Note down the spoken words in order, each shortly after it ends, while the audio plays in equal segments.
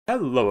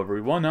Hello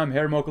everyone, I'm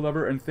Herr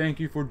Mochalover, and thank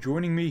you for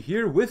joining me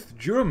here with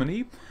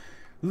Germany,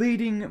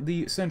 leading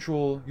the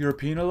Central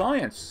European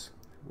Alliance.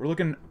 We're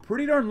looking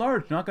pretty darn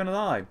large, not gonna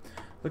lie.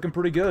 Looking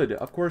pretty good.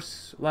 Of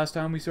course, last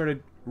time we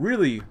started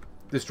really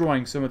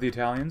destroying some of the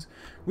Italians.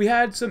 We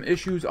had some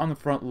issues on the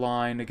front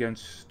line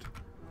against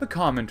the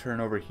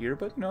Comintern over here,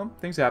 but you know,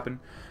 things happen.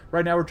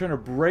 Right now we're trying to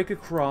break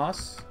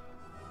across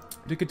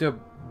to get to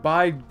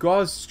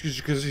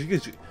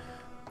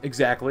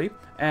exactly,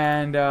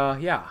 and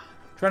yeah.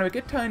 Trying to make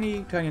a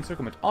tiny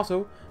encirclement.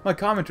 Also, my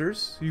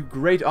commenters, you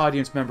great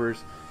audience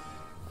members,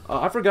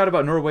 I forgot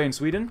about Norway and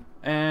Sweden,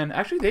 and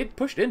actually they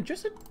pushed in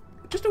just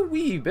a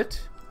wee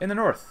bit in the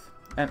north.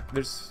 And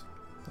there's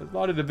a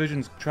lot of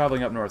divisions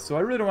traveling up north, so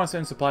I really don't want to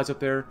send supplies up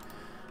there.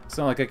 It's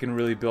not like I can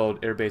really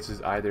build air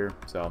bases either.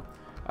 So,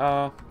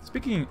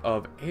 speaking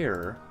of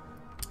air,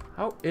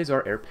 how is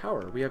our air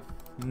power? We have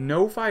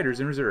no fighters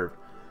in reserve.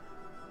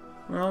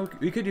 Well,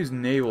 we could use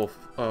naval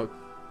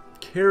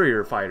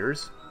carrier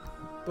fighters.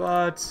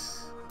 But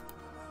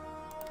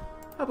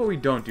how about we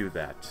don't do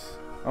that?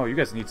 Oh, you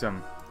guys need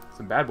some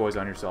bad boys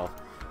on yourself.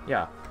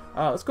 Yeah.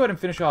 Let's go ahead and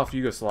finish off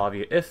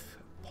Yugoslavia, if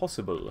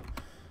possible.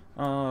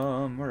 Where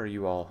are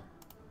you all?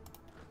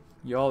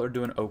 Y'all are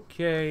doing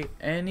okay.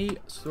 Any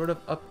sort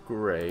of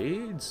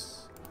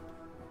upgrades?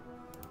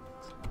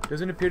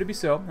 Doesn't appear to be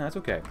so. That's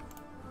okay.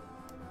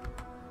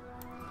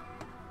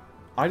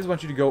 I just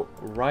want you to go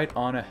right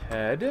on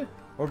ahead.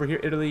 Over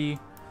here, Italy.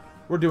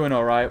 We're doing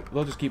alright.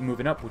 They'll just keep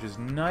moving up, which is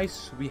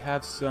nice. We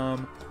have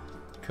some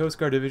Coast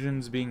Guard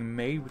divisions being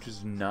made, which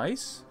is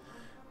nice.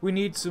 We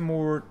need some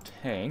more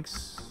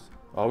tanks.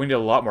 Oh, we need a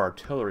lot more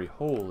artillery.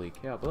 Holy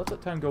cow. But let's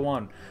let time go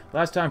on.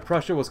 Last time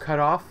Prussia was cut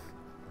off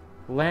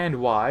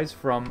land-wise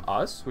from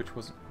us, which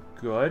was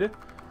good.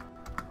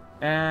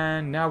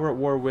 And now we're at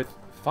war with,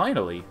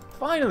 finally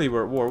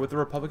we're at war with the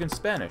Republican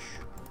Spanish.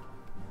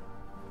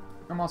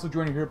 I'm also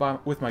joining here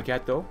with my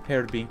cat, though,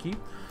 Herr Binky,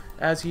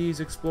 as he's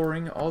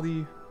exploring all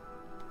the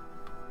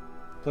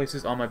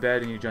places on my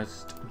bed, and you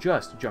just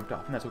jumped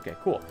off, and that's okay.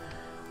 Cool.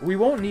 We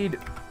won't need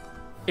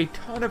a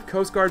ton of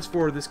Coast Guards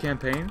for this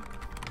campaign,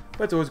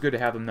 but it's always good to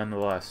have them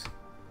nonetheless.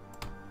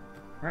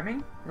 Right,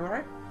 Ming? You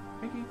alright?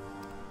 Binky?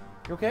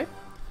 You okay?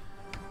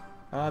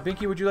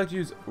 Binky, would you like to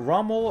use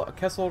Rommel,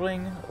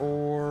 Kesselring,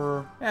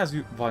 or as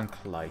von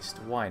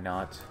Kleist? Why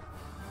not?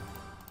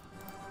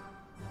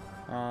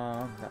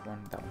 That one.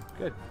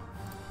 Good.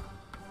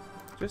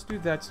 Just do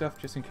that stuff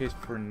just in case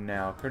for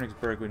now.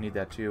 Königsberg would need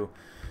that too.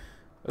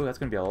 Oh, that's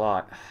going to be a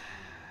lot.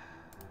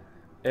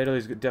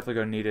 Italy's definitely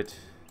going to need it.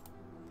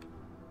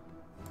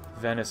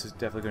 Venice is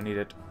definitely going to need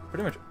it.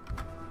 Pretty much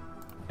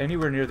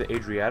anywhere near the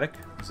Adriatic.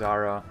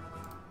 Zara.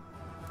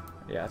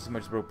 Yeah, that's as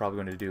much as we're probably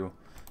going to do.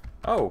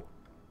 Oh.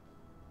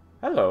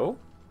 Hello.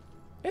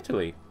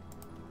 Italy.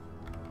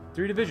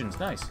 3 divisions.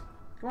 Nice.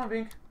 Come on,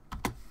 Vink.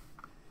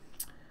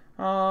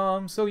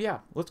 So yeah.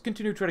 Let's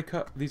continue to try to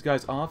cut these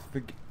guys off.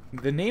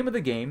 The name of the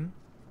game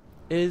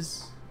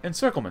is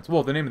encirclements.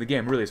 Well, the name of the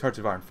game really is Hearts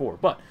of Iron 4,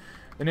 but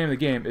the name of the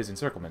game is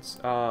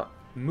encirclements.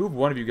 Move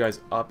one of you guys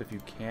up if you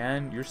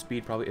can. Your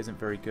speed probably isn't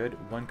very good.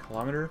 1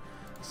 kilometer.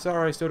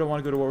 Sorry, I still don't want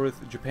to go to war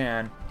with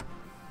Japan.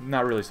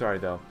 Not really sorry,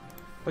 though.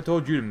 I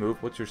told you to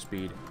move. What's your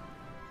speed?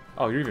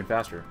 Oh, you're even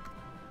faster.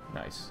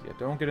 Nice. Yeah,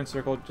 don't get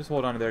encircled. Just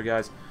hold on to there,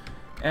 guys.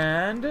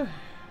 And as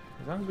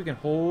long as we can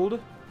hold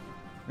and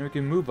we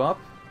can move up,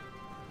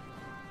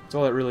 that's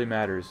all that really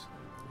matters.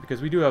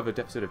 Because we do have a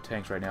deficit of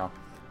tanks right now.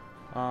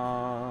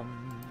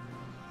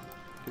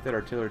 Get that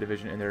artillery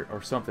division in there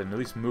or something. At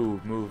least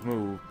move.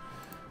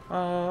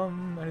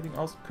 Anything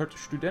else? Kurt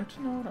Student?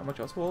 No, not much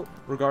else. Well,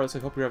 regardless, I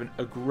hope you're having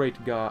a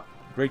great guys.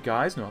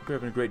 No, I hope you're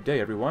having a great day,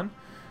 everyone.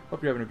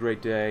 Hope you're having a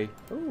great day.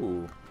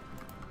 Ooh.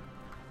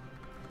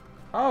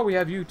 Oh, we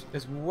have you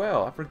as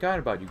well. I forgot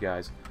about you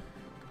guys.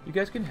 You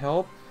guys can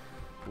help.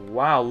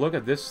 Wow, look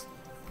at this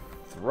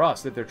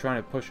thrust that they're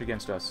trying to push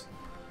against us.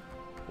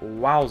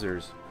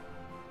 Wowzers.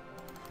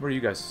 Where are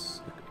you guys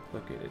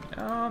located?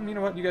 You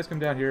know what? You guys come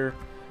down here.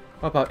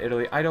 Help out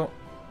Italy. I don't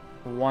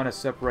want to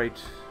separate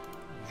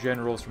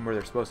generals from where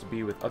they're supposed to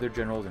be with other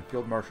generals and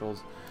field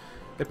marshals.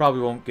 They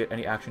probably won't get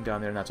any action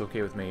down there, and that's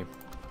okay with me.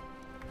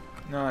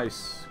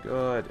 Nice.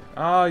 Good.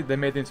 They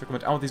made the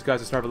encirclement. I want these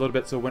guys to starve a little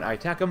bit, so when I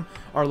attack them,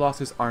 our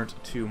losses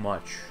aren't too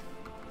much.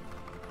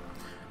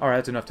 Alright,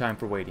 that's enough time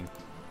for waiting.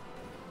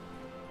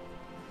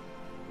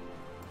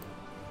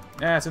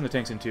 Send the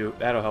tanks in too.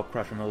 That'll help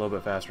crush them a little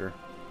bit faster.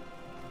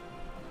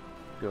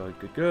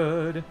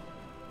 Good.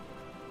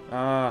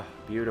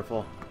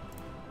 Beautiful.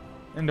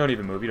 And don't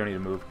even move. You don't need to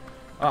move.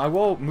 I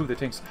will move the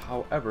tanks,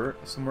 however,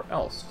 somewhere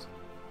else.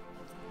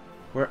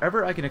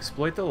 Wherever I can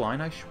exploit the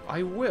line,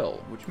 I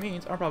will. Which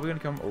means I'm probably going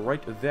to come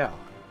right there.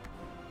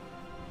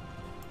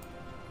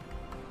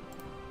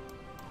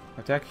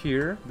 Attack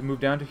here, then move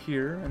down to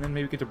here, and then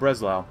maybe get to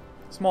Breslau.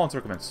 Small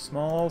encirclements.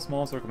 Small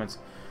encirclements.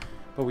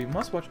 But we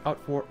must watch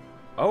out for...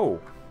 Oh!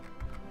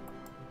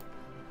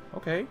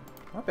 Okay.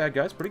 Not bad,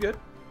 guys. Pretty good.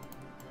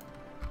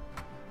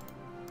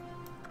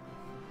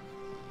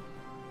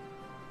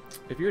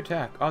 If you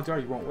attack, odds are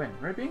you won't win.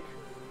 Right, Bink?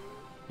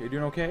 You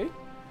doing okay?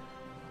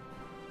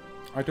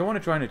 I don't want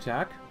to try and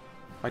attack.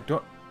 I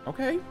don't...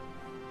 Okay.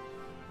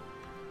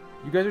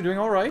 You guys are doing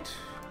alright.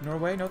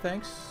 Norway, no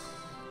thanks.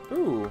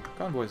 Ooh,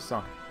 convoys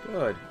sunk.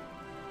 Good.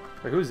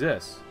 Wait, who's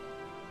this?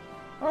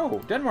 Oh,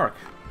 Denmark.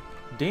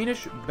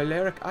 Danish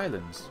Balearic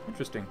Islands.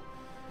 Interesting.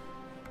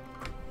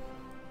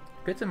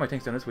 Get some of my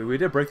tanks down this way. We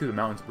did break through the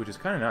mountains, which is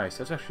kind of nice.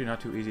 That's actually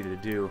not too easy to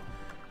do.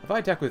 If I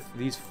attack with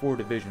these 4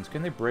 divisions,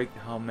 can they break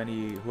how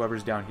many,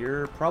 whoever's down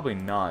here? Probably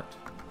not.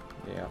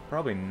 Yeah,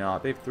 probably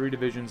not. They have 3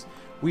 divisions.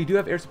 We do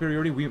have air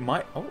superiority. We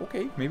might... Oh,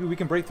 okay. Maybe we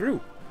can break through.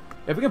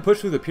 If we can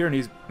push through the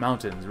Pyrenees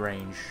Mountains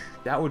range,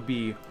 that would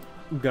be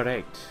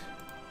great.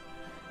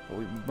 But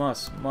we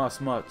must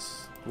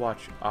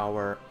watch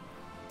our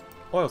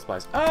oil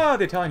supplies. Ah,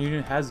 the Italian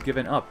Union has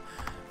given up.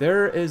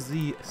 There is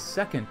the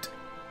second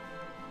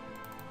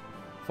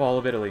fall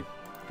of Italy.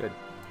 Good.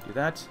 Do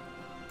that.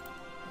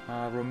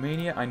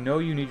 Romania, I know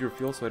you need your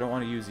fuel, so I don't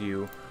want to use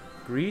you.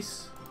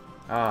 Greece?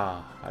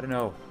 I don't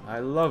know. I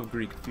love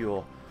Greek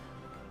fuel.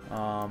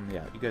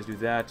 Yeah, you guys do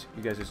that.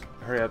 You guys just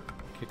hurry up,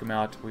 kick them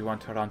out. We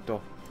want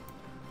Taranto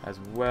as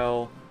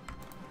well.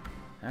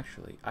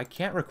 Actually, I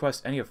can't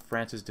request any of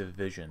France's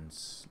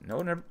divisions.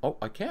 No, never. Oh,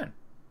 I can.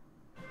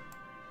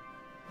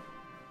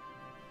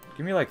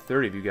 Give me like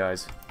 30 of you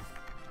guys.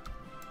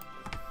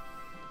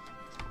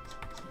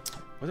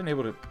 Wasn't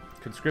able to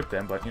conscript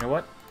them, but you know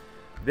what?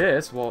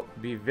 This will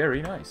be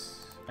very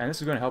nice. And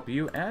this is going to help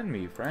you and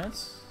me,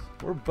 France.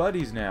 We're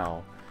buddies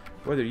now,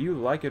 whether you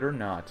like it or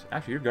not.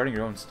 Actually, you're guarding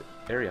your own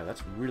area.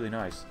 That's really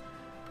nice.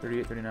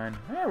 38, 39.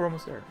 Yeah, we're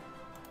almost there.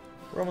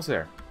 We're almost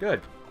there.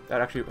 Good.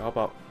 That actually will help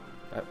out.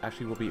 That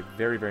actually will be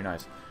very, very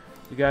nice.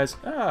 You guys,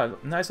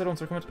 nice little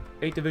encirclement.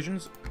 8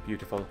 divisions.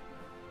 Beautiful.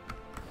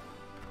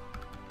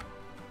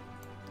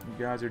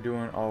 You guys are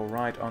doing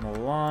alright on the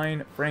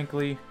line.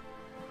 Frankly,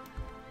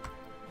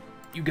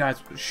 you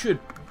guys should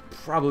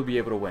probably be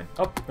able to win.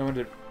 Oh, no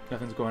wonder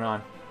nothing's going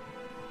on.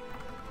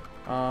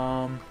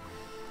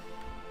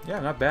 Yeah,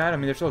 not bad. I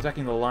mean, they're still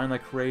attacking the line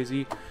like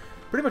crazy.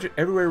 Pretty much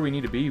everywhere we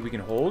need to be, we can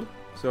hold.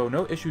 So,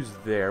 no issues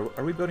there.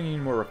 Are we building any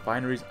more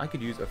refineries? I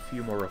could use a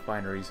few more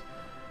refineries.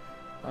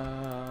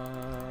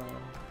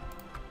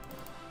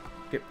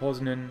 Get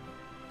Poznan.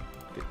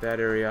 Get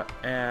that area.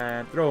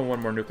 And throw in one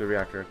more nuclear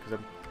reactor. Because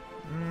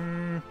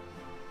I'm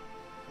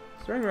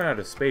starting to run out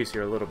of space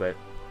here a little bit.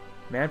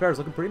 Manpower's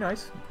looking pretty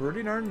nice.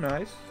 Pretty darn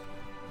nice.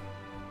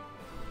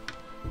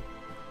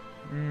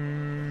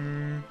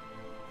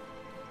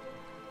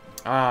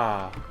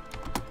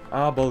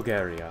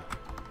 Bulgaria.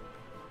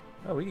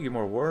 Oh, we can get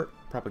more war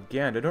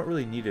propaganda. I don't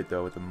really need it,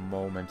 though, at the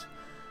moment.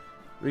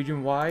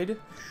 Region-wide?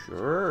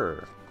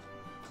 Sure.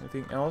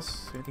 Anything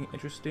else? Anything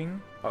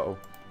interesting? Uh-oh.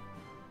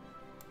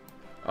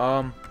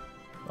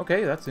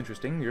 Okay, that's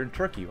interesting. You're in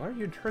Turkey. Why are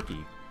you in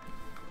Turkey?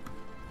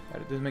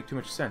 That doesn't make too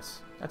much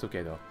sense. That's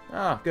okay, though.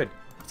 Ah, good.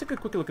 Let's take a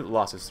quick look at the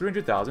losses.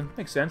 300,000.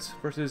 Makes sense.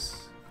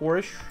 Versus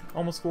 4-ish.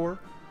 Almost 4.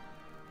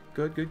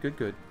 Good, good, good,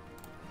 good.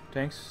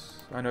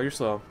 Tanks. I know you're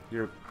slow.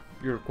 You're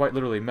quite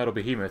literally metal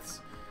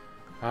behemoths.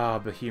 Ah,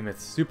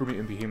 behemoths. Super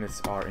mutant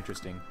behemoths are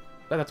interesting.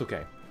 But that's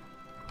okay.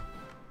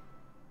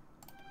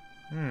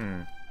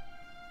 And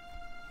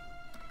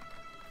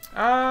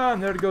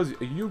there it goes.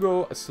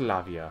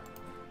 Yugoslavia.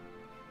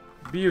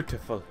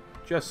 Beautiful.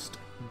 Just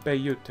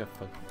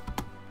beautiful.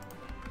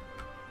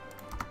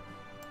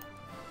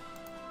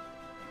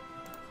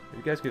 If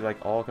you guys could,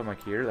 like, all come,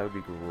 like, here, that would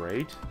be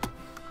great.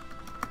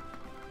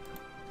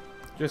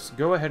 Just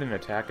go ahead and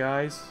attack,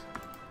 guys.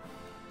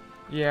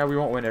 Yeah, we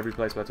won't win every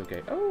place, but that's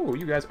okay. Oh,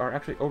 you guys are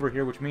actually over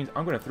here, which means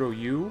I'm going to throw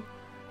you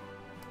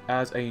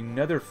as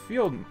another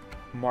field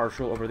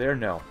marshal over there.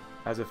 No,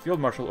 as a field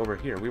marshal over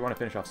here. We want to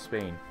finish off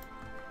Spain.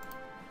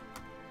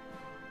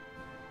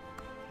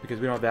 Because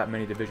we don't have that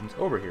many divisions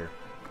over here.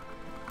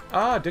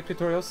 Ah,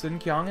 dictatorial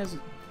Xinjiang has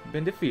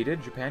been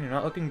defeated. Japan, you're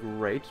not looking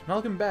great. Not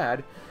looking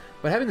bad.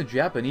 But having the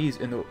Japanese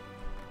in the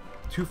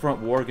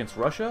two-front war against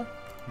Russia,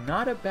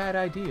 not a bad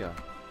idea.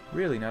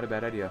 Really not a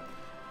bad idea.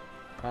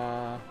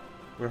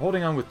 We're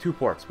holding on with 2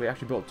 ports. We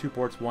actually built 2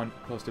 ports, one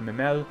close to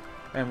Memel,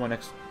 and one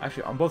next...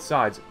 Actually, on both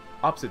sides,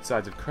 opposite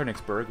sides of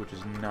Königsberg, which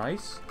is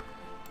nice.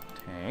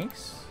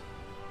 Tanks.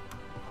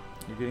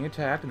 You're getting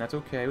attacked, and that's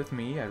okay with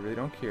me. I really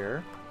don't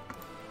care.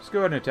 Just go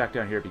ahead and attack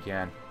down here if you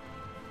can.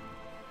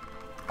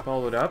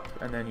 Follow it up,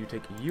 and then you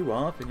take you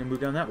off, and you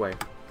move down that way.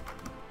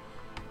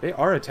 They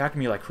are attacking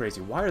me like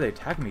crazy. Why are they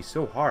attacking me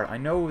so hard? I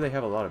know they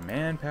have a lot of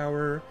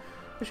manpower.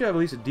 They should have at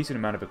least a decent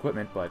amount of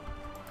equipment, but...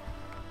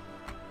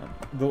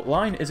 the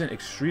line isn't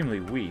extremely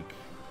weak.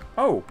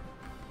 Oh!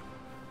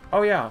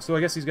 Oh yeah, so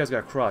I guess these guys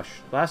got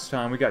crushed. Last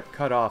time we got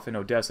cut off in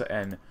Odessa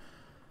and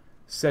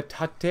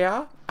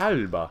Setatea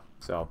Alba.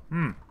 So,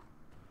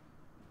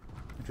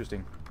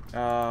 interesting.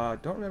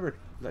 Don't remember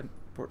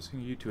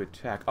forcing you to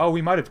attack. Oh,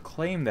 we might have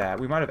claimed that.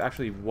 We might have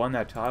actually won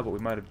that tile, but we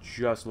might have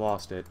just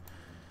lost it.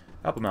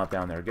 Help them out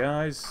down there,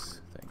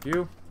 guys. Thank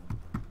you.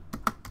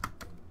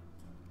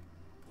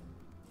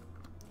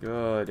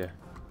 Good.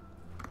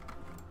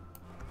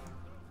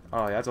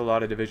 Oh, yeah, that's a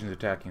lot of divisions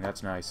attacking.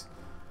 That's nice.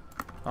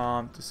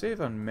 To save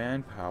on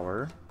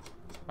manpower,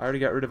 I already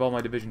got rid of all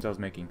my divisions I was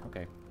making.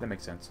 Okay, that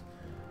makes sense.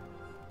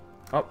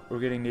 Oh, we're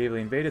getting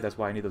navally invaded. That's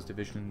why I need those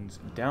divisions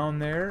down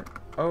there.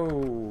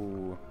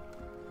 Oh.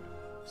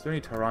 Still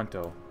need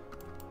Toronto.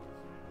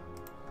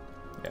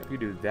 Yeah, if you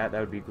do that, that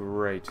would be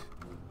great.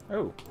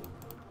 Oh.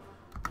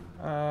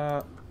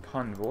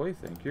 Convoy,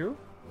 thank you.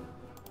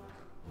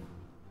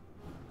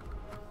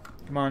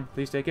 Come on,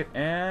 please take it.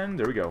 And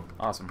there we go.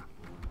 Awesome.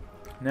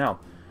 Now,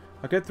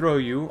 I could throw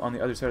you on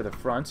the other side of the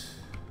front.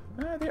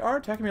 They are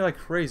attacking me like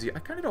crazy. I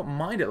kind of don't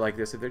mind it like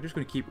this if they're just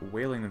going to keep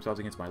wailing themselves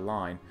against my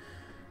line.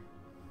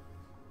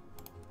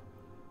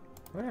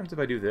 What happens if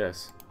I do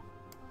this?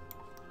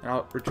 And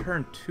I'll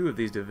return 2 of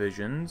these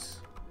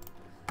divisions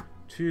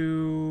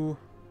to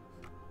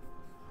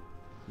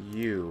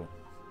you.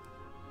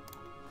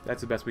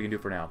 That's the best we can do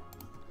for now.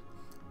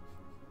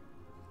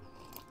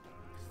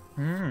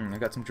 I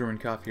got some German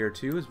coffee here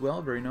too as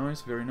well. Very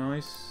nice, very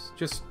nice.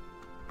 Just,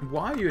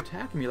 why are you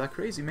attacking me like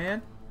crazy,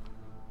 man?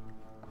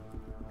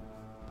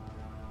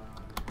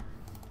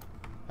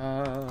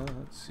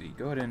 Let's see.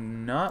 Go ahead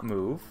and not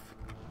move.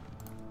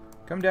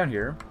 Come down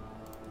here.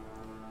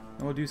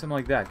 And we'll do something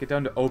like that. Get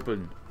down to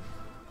open.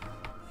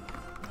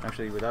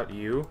 Actually, without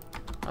you.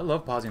 I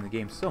love pausing the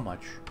game so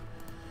much.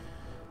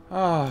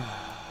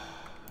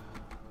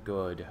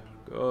 Good.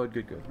 Good,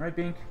 good, good. Right,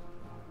 Bink?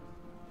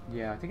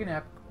 Yeah, take a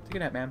nap. Take a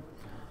nap, man.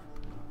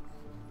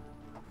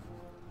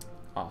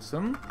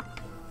 Awesome.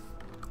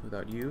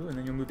 Without you, and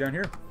then you'll move down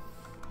here.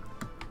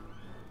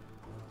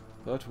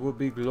 That would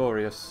be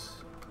glorious.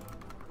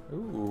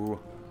 Ooh.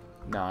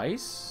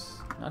 Nice.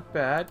 Not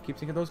bad. Keep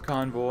thinking of those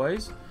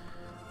convoys.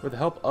 With the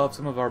help of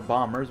some of our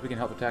bombers, we can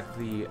help attack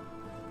the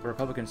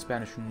Republican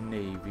Spanish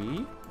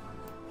Navy.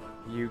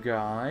 You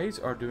guys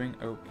are doing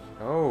okay.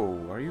 Oh,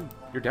 are you?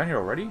 You're down here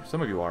already?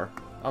 Some of you are.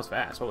 That was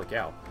fast. Holy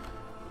cow.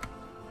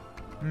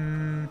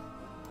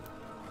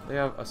 They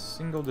have a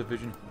single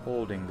division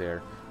holding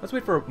there. Let's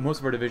wait for most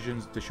of our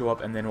divisions to show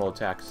up, and then we'll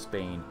attack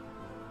Spain.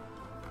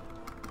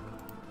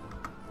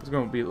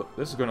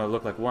 This is going to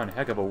look like one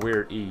heck of a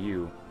weird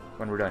EU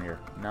when we're done here.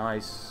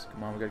 Nice.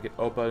 Come on, we gotta get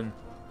open.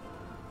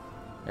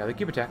 Yeah, they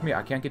keep attacking me.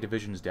 I can't get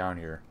divisions down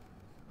here.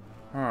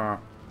 Huh.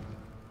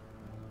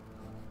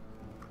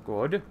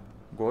 Good.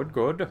 Good,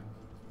 good.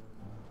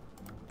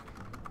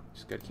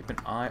 Just gotta keep an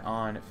eye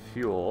on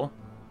fuel.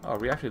 Oh, are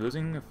we actually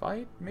losing a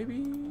fight?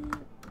 Maybe?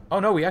 Oh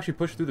no, we actually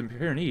pushed through the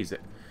Pyrenees.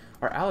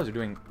 Our allies are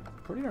doing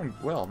pretty darn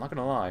well, not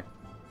gonna lie.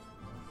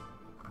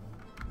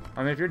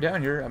 I mean, if you're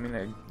down here, I mean,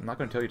 I'm not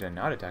gonna tell you to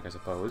not attack, I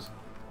suppose.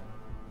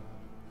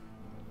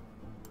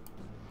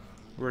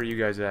 Where are you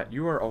guys at?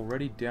 You are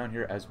already down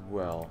here as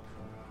well.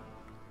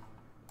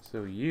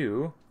 So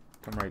you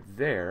come right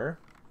there.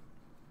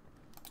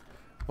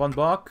 Von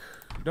Bock,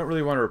 don't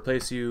really want to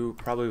replace you,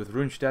 probably with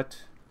Rundstedt.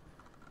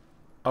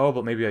 Oh,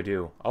 but maybe I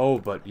do. Oh,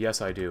 but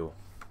yes, I do.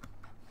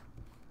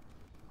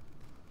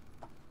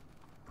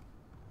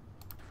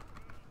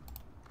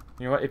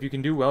 You know what? If you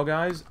can do well,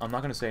 guys, I'm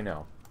not going to say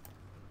no.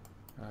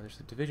 There's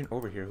a division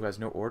over here who has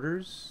no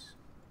orders.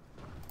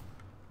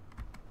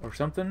 Or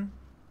something.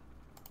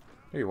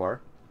 There you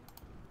are.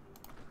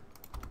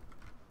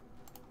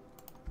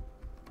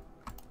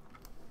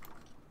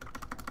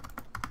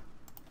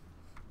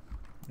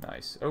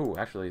 Nice. Oh,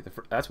 actually,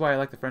 that's why I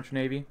like the French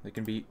Navy. They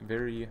can be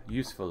very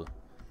useful.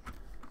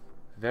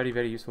 Very,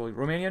 very useful.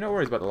 Romania, no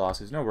worries about the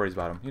losses. No worries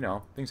about them. You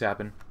know, things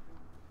happen.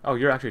 Oh,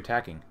 you're actually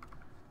attacking.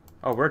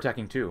 Oh, we're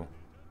attacking too.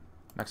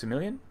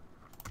 Maximilian?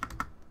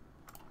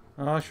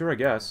 Sure, I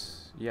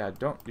guess. Yeah,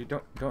 don't,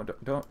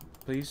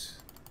 please.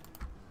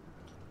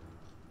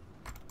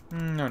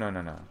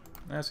 No.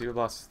 So you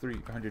lost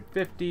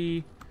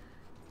 350.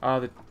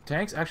 The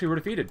tanks actually were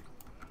defeated.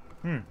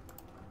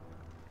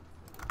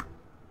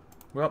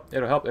 Well,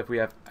 it'll help if we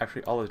have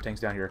actually all of the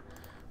tanks down here.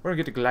 We're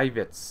gonna get to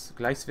Gleiwitz.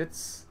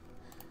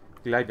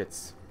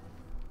 Gleiwitz.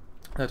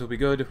 That will be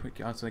good. We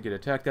constantly get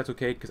attacked. That's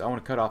okay, because I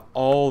want to cut off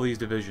all these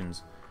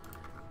divisions.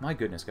 My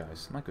goodness,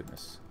 guys. My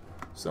goodness.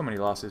 So many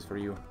losses for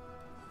you.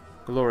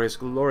 Glorious,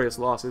 glorious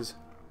losses.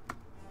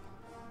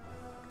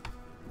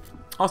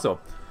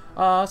 Also,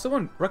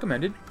 someone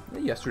recommended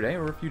yesterday,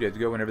 or a few days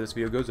ago, whenever this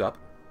video goes up,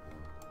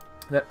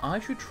 that I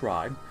should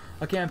try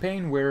a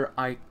campaign where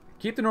I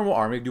keep the normal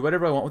army, do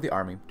whatever I want with the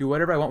army, do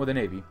whatever I want with the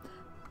navy,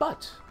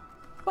 but,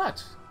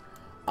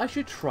 I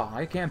should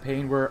try a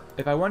campaign where,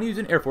 if I want to use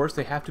an air force,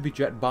 they have to be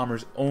jet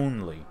bombers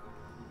only.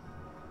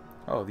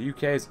 Oh, the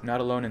UK is not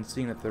alone in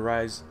seeing that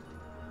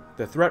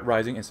the threat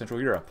rising in Central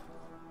Europe.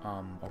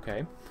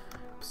 Okay.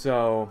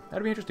 So,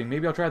 that'd be interesting.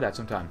 Maybe I'll try that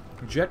sometime.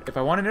 If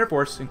I want an air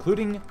force,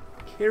 including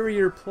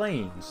carrier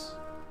planes,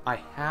 I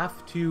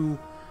have to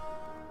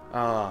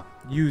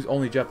use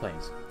only jet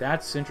planes.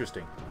 That's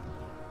interesting.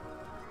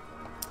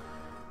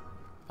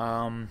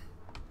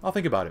 I'll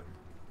think about it.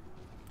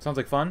 Sounds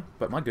like fun,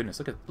 but my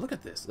goodness, look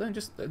at this.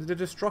 Just the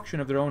destruction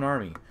of their own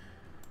army.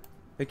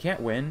 They can't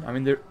win. I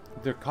mean,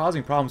 they're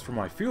causing problems for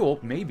my fuel,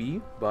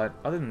 maybe, but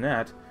other than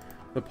that,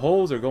 the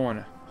Poles are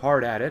going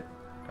hard at it.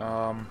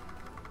 Oh,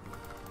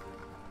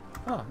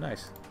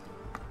 nice.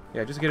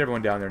 Yeah, just get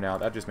everyone down there now.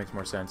 That just makes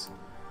more sense.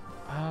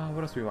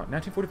 What else do we want?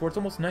 1944. It's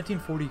almost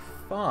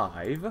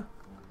 1945.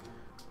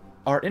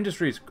 Our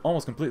industry is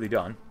almost completely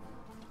done.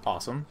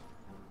 Awesome.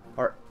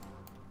 Our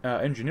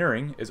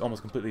engineering is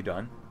almost completely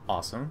done.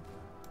 Awesome.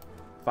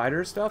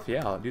 Fighter stuff?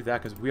 Yeah, I'll do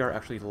that because we are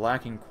actually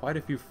lacking quite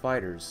a few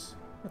fighters.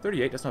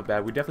 38, that's not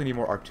bad. We definitely need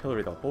more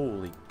artillery though.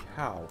 Holy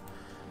cow.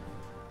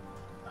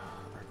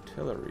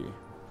 Artillery.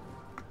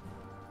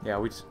 Yeah,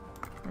 we just...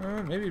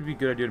 maybe it'd be a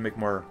good idea to make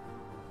more...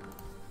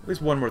 At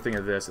least one more thing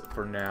of this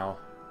for now.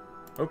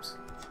 Oops.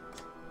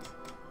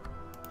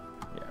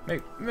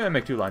 Yeah,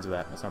 make 2 lines of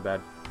that. That's not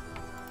bad.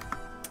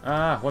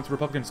 Once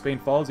Republican Spain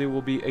falls, it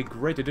will be a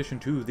great addition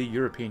to the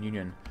European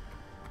Union.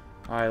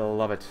 I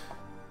love it.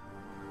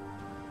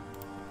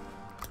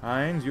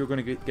 Heinz, you're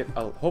going to get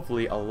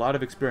hopefully a lot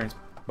of experience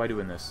by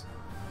doing this.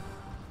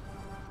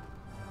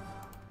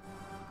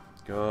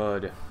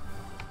 Good.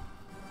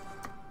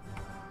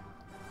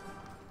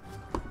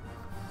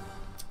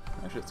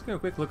 Actually, let's take a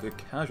quick look at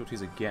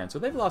casualties again. So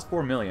they've lost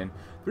 4 million.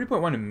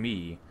 3.1 to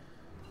me.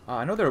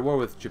 I know they're at war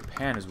with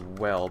Japan as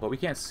well, but we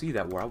can't see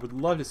that war. I would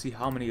love to see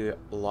how many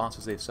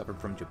losses they've suffered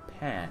from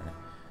Japan.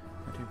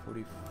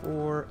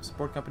 1944.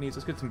 Support companies.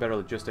 Let's get some better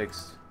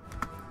logistics.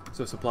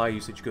 So supply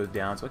usage goes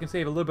down, so I can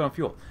save a little bit on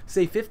fuel.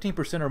 Save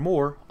 15% or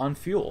more on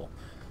fuel.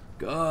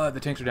 Good, the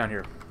tanks are down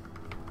here.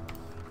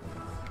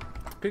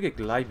 Could get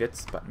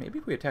Gleitwitz, but maybe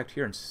if we attacked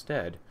here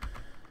instead.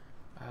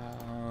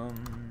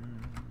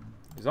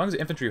 As long as the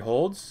infantry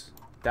holds,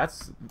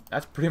 that's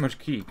pretty much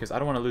key, because I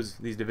don't want to lose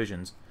these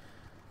divisions.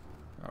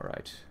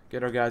 Alright,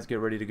 get our guys, get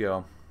ready to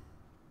go.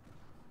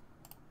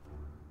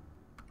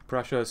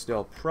 Prussia is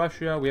still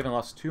Prussia. We haven't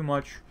lost too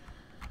much.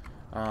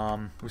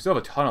 We still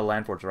have a ton of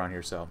land forts around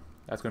here, so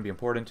that's going to be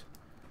important.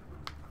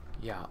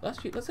 Yeah, let's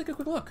take a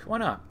quick look. Why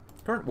not?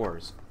 Current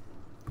wars.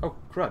 Oh,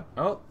 crud.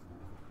 Oh,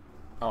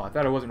 I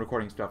thought I wasn't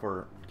recording stuff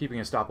or keeping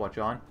a stopwatch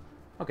on.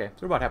 Okay,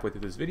 so we're about halfway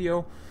through this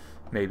video.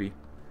 Maybe.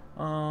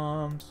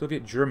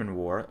 Soviet-German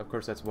War. Of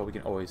course, that's what we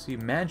can always see.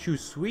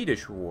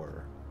 Manchu-Swedish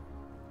War.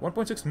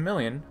 1.6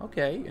 million.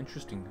 Okay,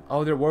 interesting.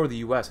 Oh, they're at war with the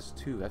U.S.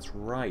 too. That's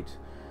right.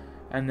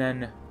 And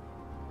then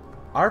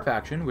our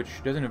faction,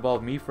 which doesn't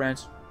involve me,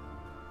 France,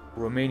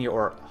 Romania,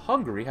 or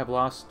Hungary, have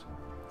lost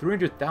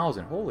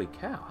 300,000. Holy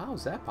cow. How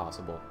is that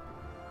possible?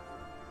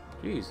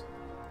 Jeez.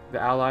 The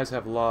Allies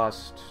have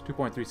lost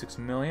 2.36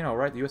 million.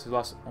 Alright, the U.S. has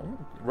lost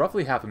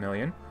roughly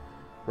 500,000.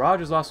 Raj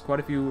has lost quite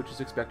a few, which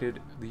is expected.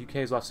 The UK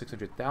has lost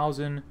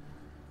 600,000.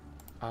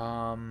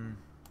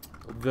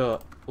 The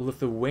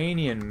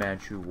Lithuanian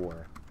Manchu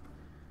War.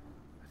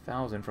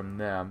 1,000 from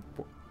them.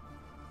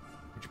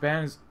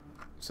 Japan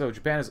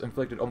has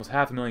inflicted almost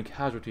 500,000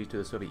 casualties to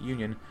the Soviet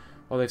Union,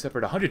 while they've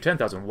suffered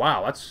 110,000.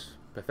 Wow, that's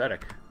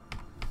pathetic.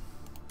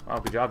 Wow,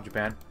 good job,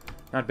 Japan.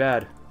 Not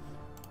bad.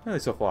 Really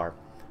so far.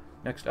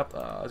 Next up,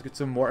 let's get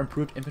some more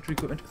improved infantry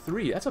equipment.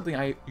 3. That's something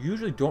I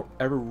usually don't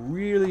ever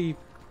really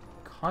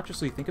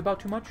consciously think about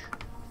too much.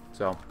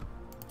 So,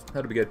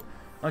 that'll be good. Why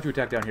don't you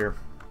attack down here?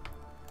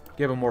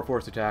 Give them more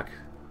forced attack.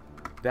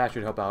 That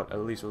should help out at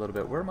least a little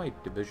bit. Where are my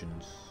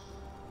divisions?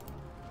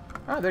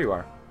 Ah, there you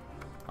are.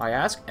 I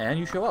ask, and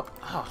you show up.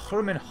 Ah,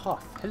 Hermann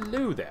Hoff.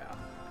 Hello there.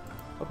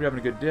 Hope you're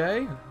having a good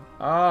day.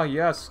 Ah,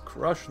 yes.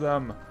 Crush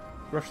them.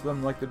 Crush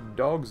them like the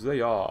dogs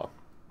they are.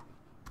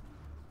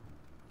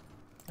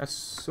 A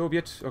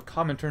Soviet or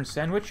Comintern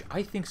sandwich?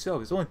 I think so.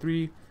 There's only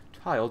 3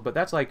 tiles, but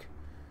that's like...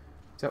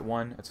 Is that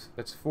 1?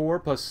 That's 4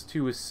 plus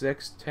 2 is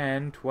 6,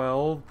 10,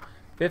 12,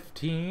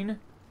 15,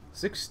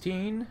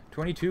 16,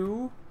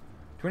 22.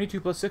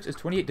 22 plus 6 is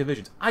 28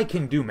 divisions. I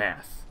can do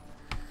math.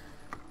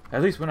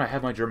 At least when I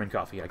have my German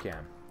coffee, I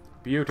can.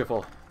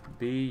 Beautiful.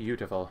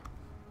 Beautiful.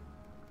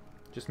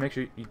 Just make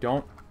sure you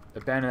don't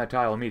abandon that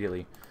tile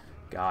immediately.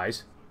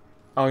 Guys.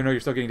 Oh, no, you're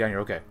still getting down here.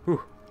 Okay.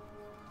 Whew.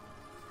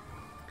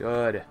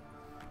 Good.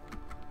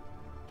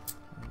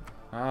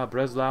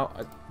 Breslau.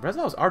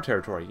 Breslau's our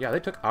territory. Yeah, they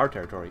took our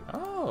territory.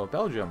 Oh,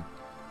 Belgium.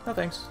 No,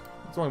 thanks.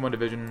 It's only 1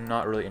 division.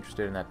 Not really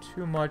interested in that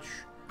too much.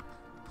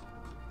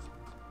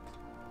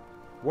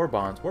 War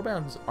bonds. War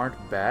bonds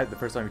aren't bad the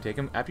first time you take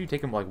them. After you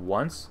take them like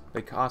once,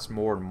 they cost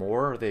more and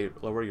more. They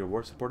lower your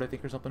war support, I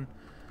think, or something.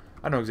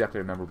 I don't exactly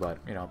remember, but,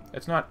 you know,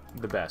 it's not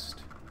the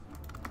best.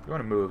 If you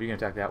want to move, you can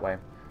attack that way.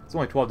 It's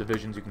only 12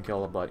 divisions you can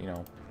kill, but, you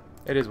know,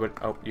 it is what...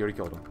 Oh, you already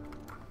killed them.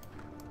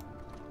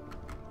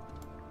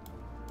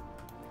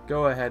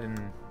 Go ahead and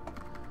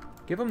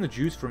give them the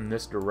juice from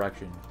this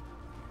direction.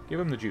 Give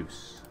them the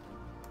juice.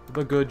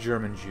 The good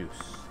German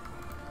juice.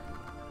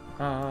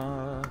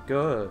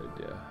 Good.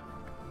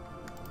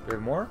 Do we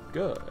have more?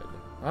 Good.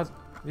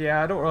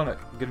 Yeah, I don't want to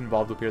get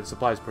involved up here. The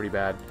supply is pretty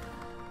bad.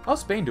 How's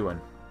Spain doing?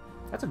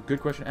 That's a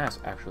good question to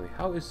ask, actually.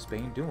 How is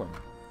Spain doing?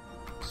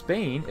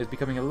 Spain is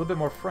becoming a little bit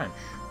more French.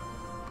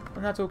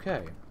 And that's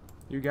okay.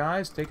 You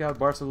guys take out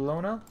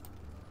Barcelona.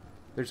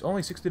 There's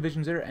only 6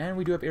 divisions there, and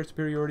we do have air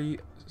superiority.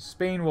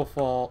 Spain will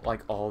fall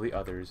like all the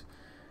others.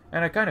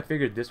 And I kind of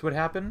figured this would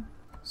happen,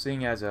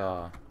 seeing as,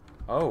 oh.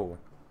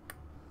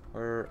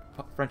 Or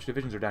French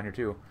divisions are down here,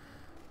 too.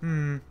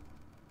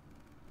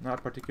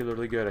 Not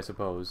particularly good, I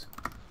suppose.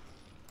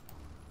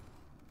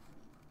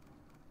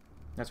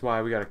 That's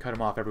why we gotta cut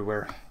them off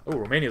everywhere. Oh,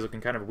 Romania's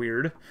looking kind of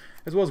weird.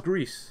 As well as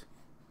Greece.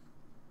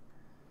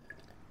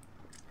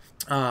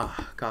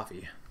 Ah,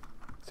 coffee.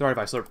 Sorry if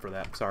I slurped for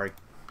that. Sorry.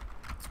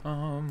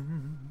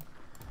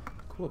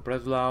 Cool.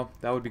 Breslau.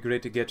 That would be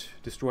great to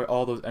destroy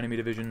all those enemy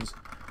divisions.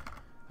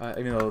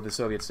 Even though the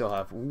Soviets still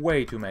have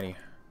way too many.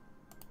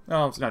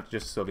 No, it's not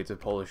just Soviets,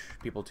 it's Polish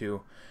people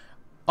too.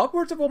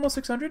 Upwards of almost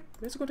 600?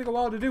 It's going to take a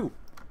while to do.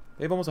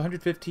 They have almost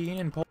 115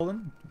 in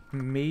Poland.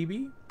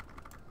 Maybe?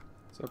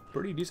 It's a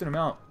pretty decent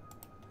amount.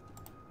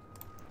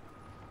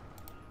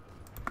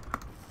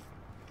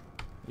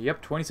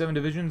 Yep, 27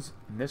 divisions.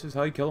 And this is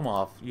how you kill them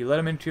off. You let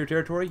them into your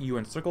territory, you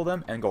encircle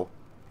them, and go.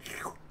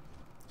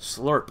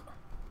 Slurp.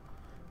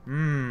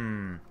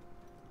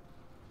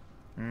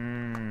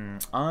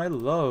 I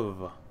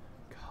love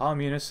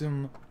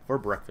communism for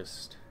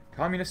breakfast.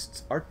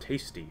 Communists are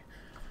tasty.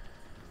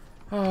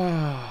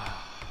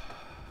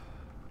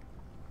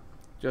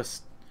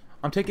 Just,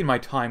 I'm taking my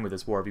time with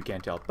this war, if you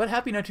can't tell. But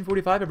happy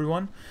 1945,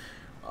 everyone.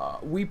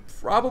 We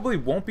probably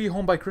won't be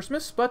home by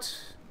Christmas,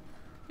 but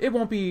it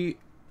won't be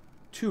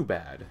too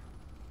bad.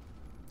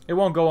 It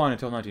won't go on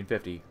until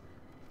 1950.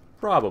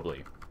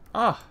 Probably.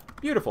 Ah,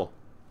 beautiful.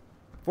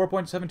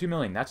 4.72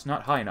 million. That's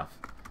not high enough.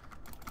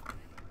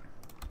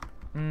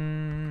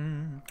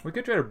 We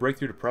could try to break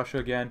through to Prussia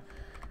again,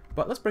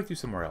 but let's break through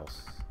somewhere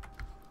else.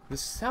 The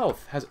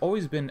south has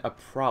always been a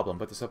problem,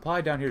 but the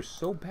supply down here is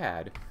so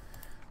bad,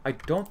 I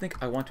don't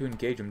think I want to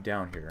engage them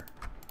down here.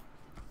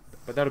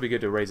 But that'll be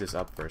good to raise this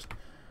up first.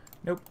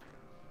 Nope.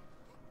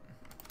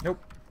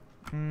 Nope.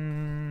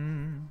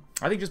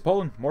 I think just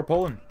Poland. More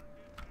Poland.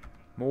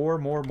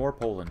 More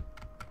Poland.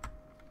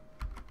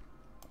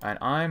 And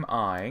I'm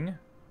eyeing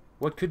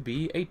what could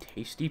be a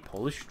tasty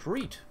Polish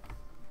treat.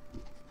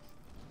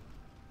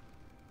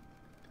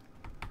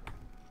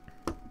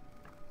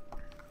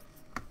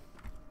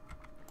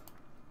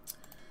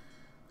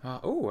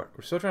 Oh,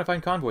 we're still trying to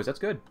find convoys. That's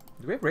good.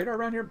 Do we have radar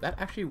around here? That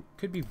actually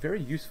could be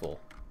very useful.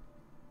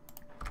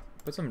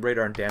 Put some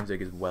radar in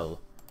Danzig as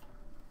well.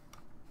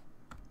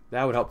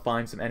 That would help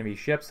find some enemy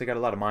ships. They got a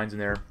lot of mines in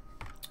there.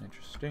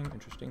 Interesting,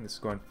 interesting. This is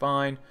going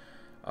fine.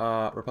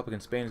 Republican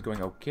Spain is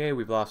going okay.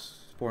 We've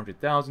lost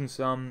 400,000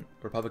 some.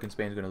 Republican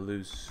Spain is going to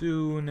lose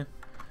soon.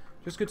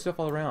 Just good stuff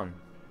all around.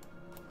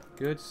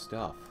 Good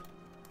stuff.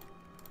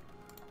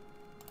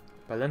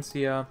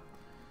 Valencia.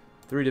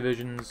 3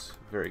 divisions.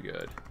 Very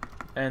good.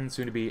 And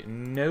soon to be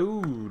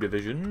no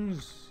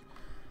divisions.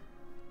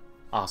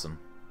 Awesome.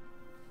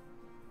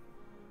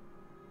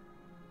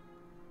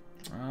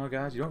 Oh,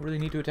 guys, you don't really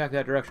need to attack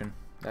that direction.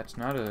 That's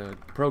not a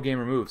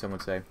pro-gamer move, some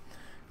would say.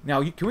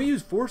 Now, can we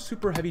use 4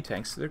 super heavy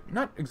tanks? They're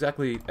not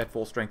exactly at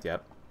full strength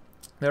yet.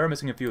 They are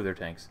missing a few of their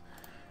tanks.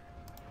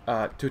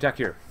 To attack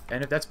here.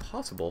 And if that's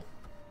possible,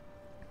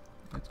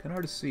 it's kind of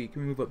hard to see.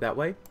 Can we move up that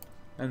way?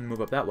 And move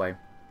up that way.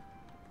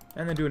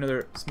 And then do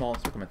another small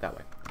circlement that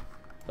way.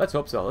 Let's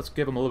hope so. Let's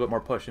give them a little bit more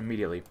push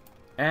immediately.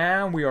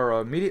 And we are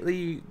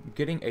immediately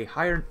getting a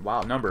higher...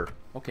 Wow, number.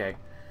 Okay.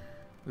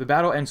 The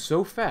battle ends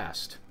so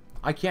fast,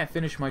 I can't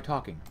finish my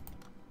talking.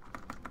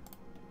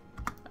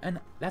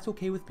 And that's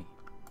okay with me.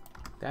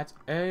 That's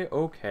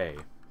a-okay.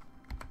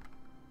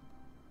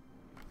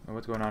 Oh,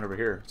 what's going on over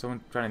here?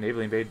 Someone trying to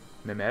navally invade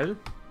Memel?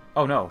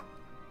 Oh, no.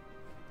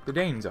 The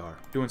Danes are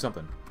doing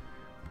something.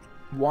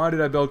 Why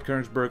did I build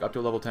Königsberg up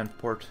to level 10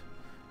 port?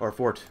 Or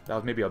fort? That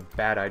was maybe a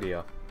bad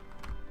idea.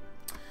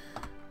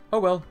 Oh,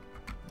 well.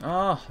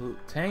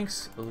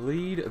 Tanks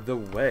lead the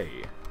way.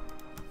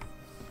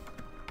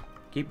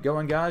 Keep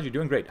going, guys. You're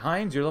doing great.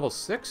 Heinz, you're level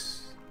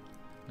 6.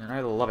 And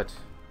I love it.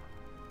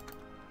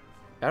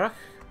 Erich?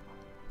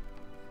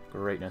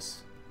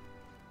 Greatness.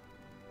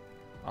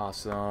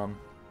 Awesome.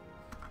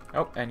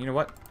 Oh, and you know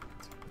what?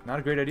 Not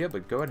a great idea,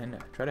 but go ahead and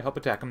try to help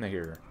attack them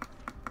here.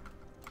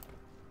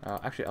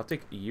 Actually, I'll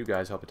take you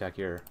guys help attack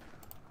here.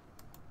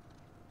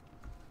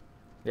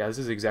 Yeah, this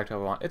is exactly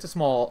how I want. It's a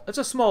small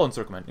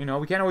encirclement. You know,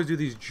 we can't always do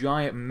these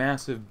giant,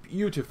 massive,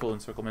 beautiful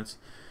encirclements.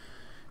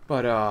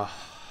 But,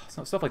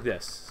 stuff like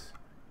this,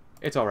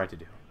 it's alright to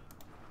do.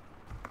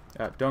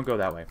 Don't go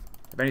that way.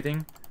 If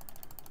anything,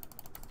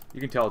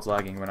 you can tell it's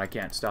lagging when I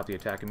can't stop the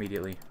attack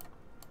immediately.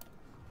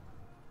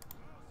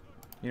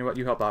 You know what?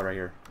 You help out right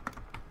here.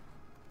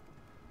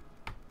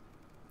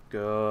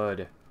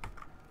 Good.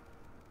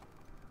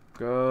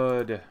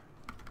 Good.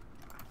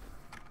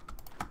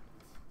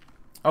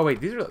 Oh, wait.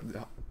 These are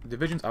the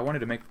divisions I wanted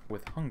to make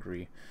with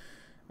Hungary.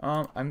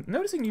 I'm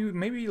noticing you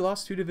maybe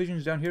lost 2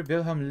 divisions down here.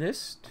 Wilhelm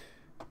List.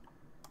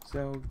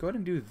 So, go ahead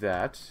and do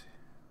that.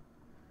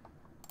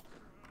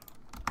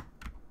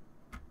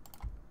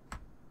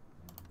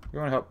 We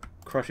want to help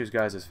crush these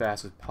guys as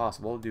fast as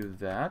possible. Do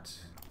that.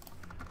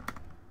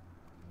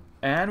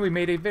 And we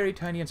made a very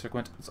tiny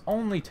encirclement. It's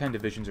only 10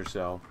 divisions or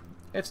so.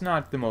 It's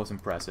not the most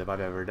impressive I've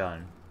ever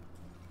done.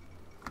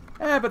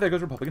 But there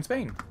goes Republican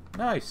Spain.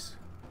 Nice.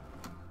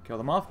 Kill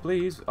them off,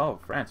 please. Oh,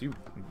 France, do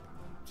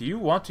you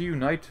want to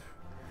unite,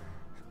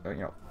 you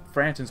know,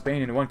 France and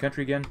Spain into one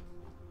country again?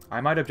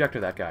 I might object to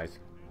that, guys.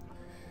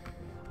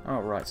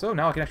 Alright, so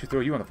now I can actually throw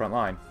you on the front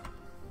line.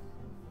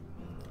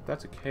 if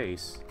that's the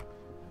case.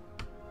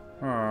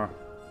 Huh.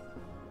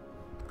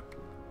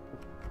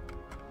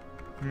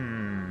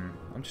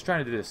 I'm just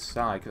trying to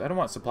decide, because I don't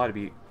want supply to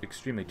be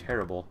extremely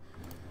terrible.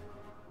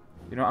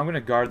 You know, I'm going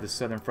to guard the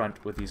southern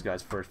front with these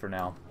guys first for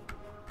now.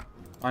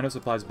 I know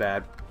supply's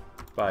bad,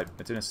 but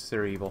it's a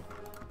necessary evil.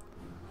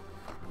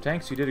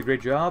 Tanks, you did a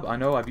great job. I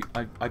know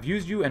I've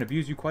used you and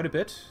abused you quite a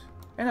bit,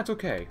 and that's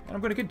okay. And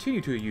I'm going to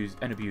continue to use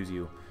and abuse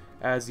you,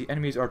 as the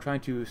enemies are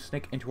trying to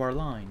snake into our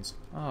lines.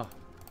 Ah.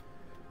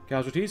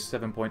 Casualties,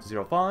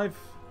 7.05.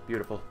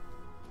 Beautiful.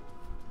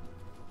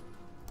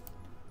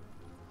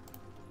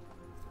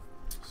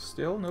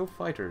 Still no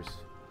fighters.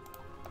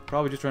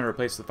 Probably just trying to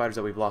replace the fighters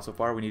that we've lost so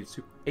far. We need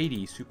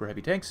 80 super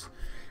heavy tanks.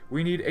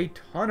 We need a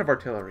ton of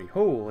artillery.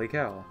 Holy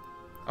cow.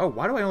 Oh,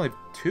 why do I only have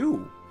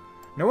 2?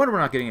 No wonder we're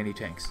not getting any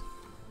tanks.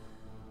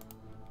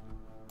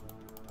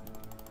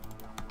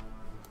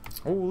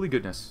 Holy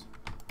goodness.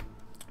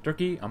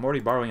 Turkey, I'm already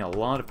borrowing a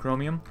lot of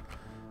chromium,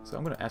 so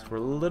I'm going to ask for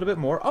a little bit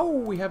more. Oh,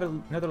 we have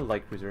another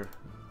light cruiser.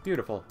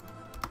 Beautiful.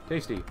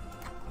 Tasty.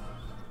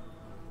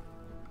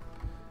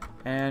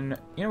 And,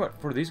 you know what,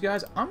 for these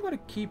guys, I'm going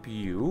to keep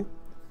you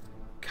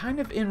kind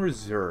of in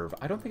reserve.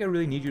 I don't think I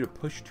really need you to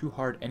push too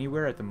hard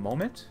anywhere at the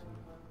moment.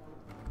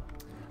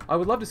 I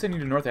would love to send you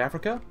to North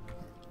Africa,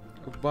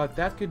 but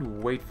that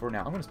could wait for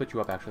now. I'm going to split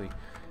you up, actually.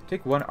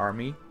 Take one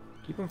army,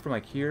 keep them from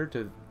like here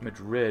to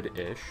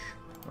Madrid-ish,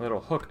 a little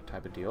hook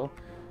type of deal.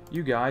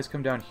 You guys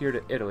come down here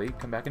to Italy,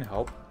 come back and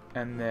help,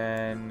 and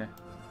then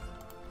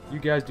you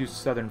guys do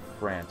southern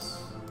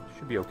France.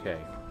 Should be okay.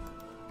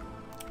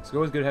 It's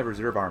always good to have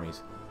reserve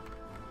armies.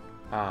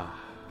 Ah,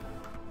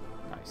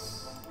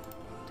 nice.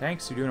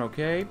 Tanks, you're doing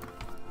okay.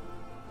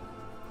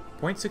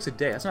 0.6 a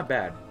day, that's not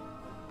bad.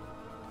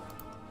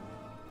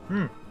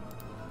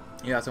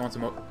 Yes, I want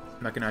some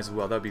mechanized as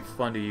well. That would be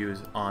fun to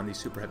use on these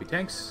super heavy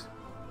tanks.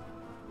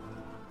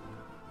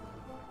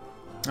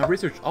 I've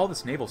researched all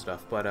this naval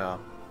stuff, but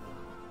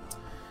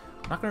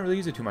not gonna really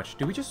use it too much.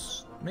 Do we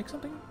just make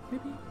something?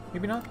 Maybe?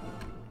 Maybe not?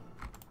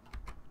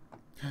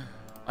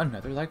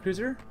 Another light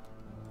cruiser?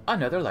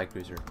 Another light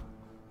cruiser.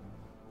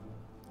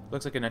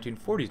 Looks like a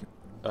 1940s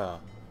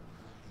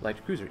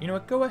light cruiser. You know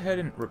what? Go ahead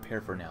and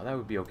repair for now. That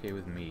would be okay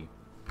with me.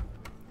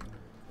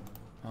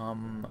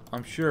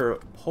 I'm sure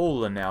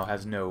Poland now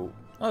has no...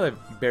 Oh, they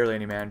have barely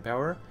any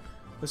manpower.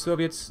 The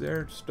Soviets,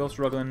 they're still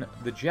struggling.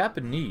 The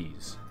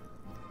Japanese,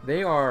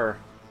 they are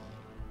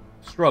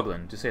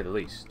struggling, to say the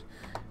least.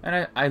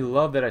 And I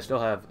love that I still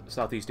have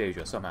Southeast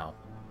Asia, somehow.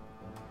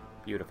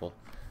 Beautiful.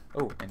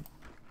 Oh, and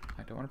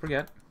I don't want to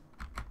forget.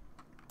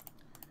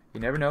 You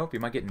never know, you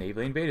might get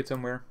navally invaded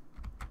somewhere.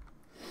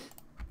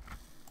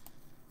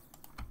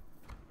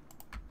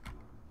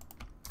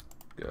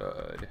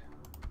 Good.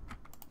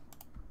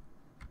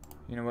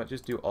 You know what,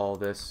 just do all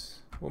this.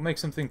 We'll make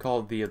something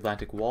called the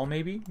Atlantic Wall,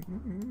 maybe?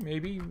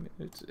 Maybe?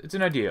 It's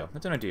an idea.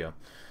 It's an idea.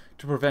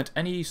 To prevent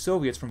any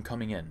Soviets from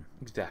coming in.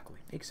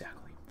 Exactly.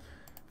 Exactly.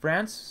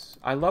 France,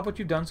 I love what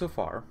you've done so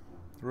far.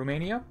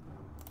 Romania,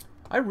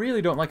 I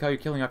really don't like how you're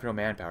killing off your own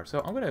manpower, so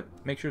I'm going to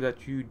make sure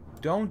that you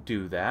don't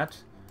do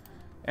that.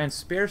 And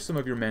spare some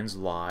of your men's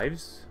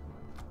lives.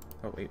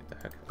 Oh, wait, what the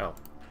heck? Oh.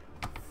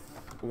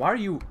 Why are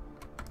you...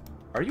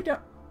 Are you down...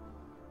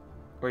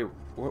 Wait,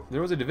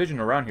 there was a division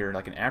around here,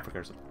 like in Africa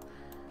or something.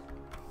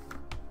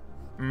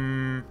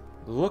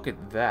 Look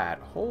at that.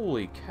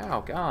 Holy cow,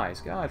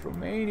 guys,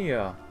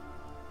 Romania.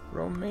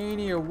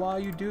 Romania, why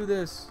you do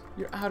this?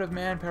 You're out of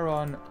manpower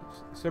on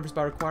service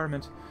by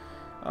requirement.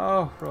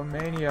 Oh,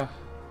 Romania.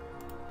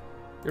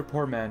 Your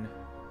poor men.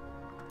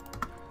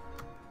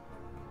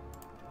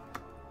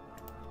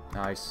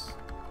 Nice.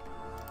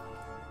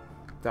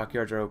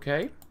 Dockyards are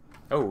okay.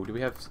 Oh, do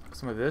we have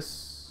some of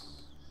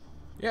this?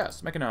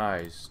 Yes,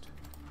 mechanized.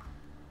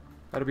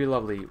 That'll be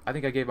lovely. I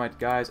think I gave my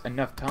guys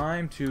enough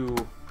time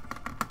to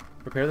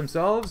prepare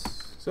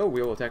themselves. So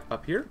we will attack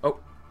up here. Oh,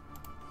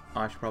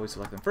 I should probably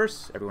select them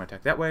first. Everyone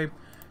attack that way.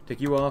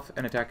 Take you off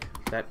and attack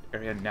that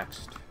area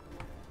next.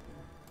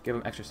 Give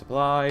them extra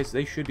supplies.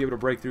 They should be able to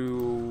break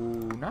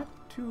through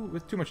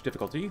with too much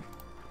difficulty.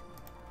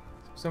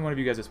 Send one of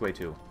you guys this way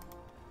too.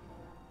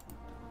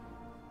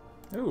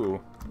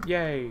 Ooh,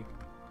 yay.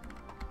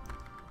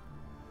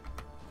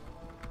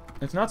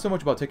 It's not so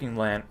much about taking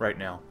land right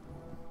now.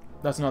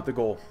 That's not the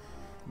goal.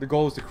 The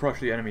goal is to crush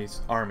the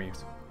enemy's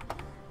armies.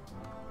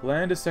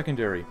 Land is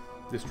secondary.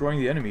 Destroying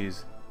the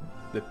enemies,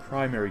 the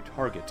primary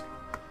target.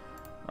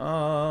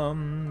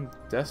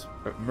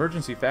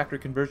 Emergency factory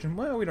conversion.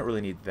 Well, we don't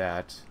really need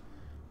that.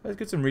 Let's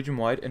get some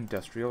region-wide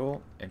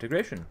industrial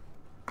integration.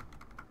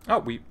 Oh,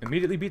 we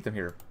immediately beat them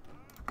here.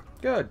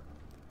 Good.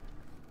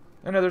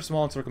 Another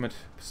small encirclement.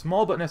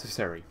 Small but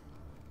necessary.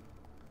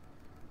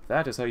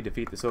 That is how you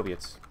defeat the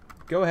Soviets.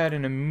 Go ahead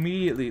and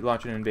immediately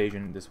launch an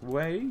invasion this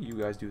way. You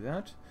guys do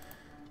that.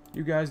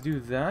 You guys do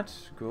that.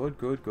 Good,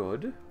 good,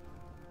 good.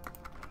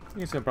 You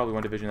can send probably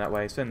one division that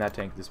way. Send that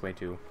tank this way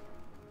too.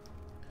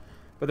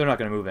 But they're not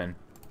going to move in.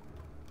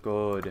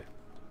 Good.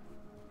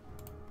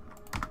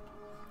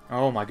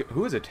 Oh my god.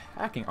 Who is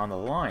attacking on the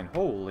line?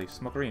 Holy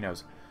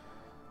smokerinos.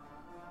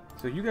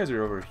 So you guys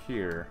are over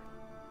here.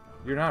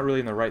 You're not really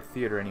in the right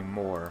theater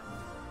anymore.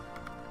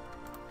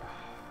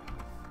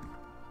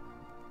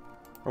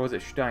 Or was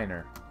it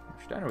Steiner?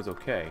 Steiner was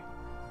okay.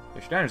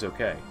 Yeah, Steiner's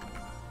okay.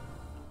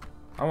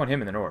 I want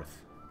him in the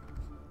north.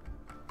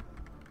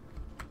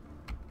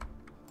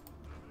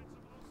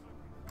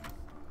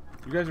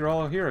 You guys are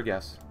all here, I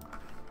guess.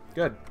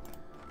 Good.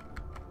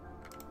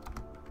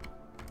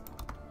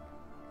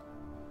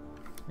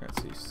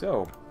 Let's see.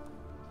 So,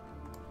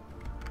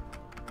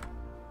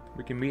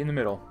 we can meet in the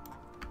middle.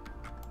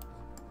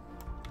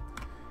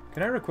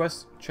 Can I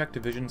request Czech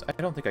divisions? I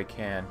don't think I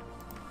can.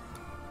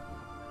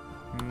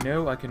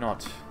 No, I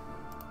cannot.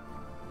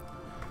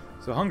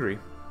 So Hungary,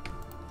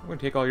 I'm going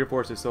to take all your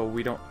forces so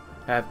we don't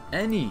have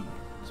any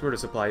sort of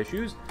supply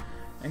issues,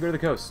 and go to the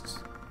coasts.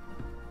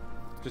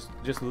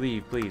 Just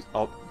leave, please.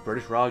 Oh,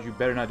 British Raj, you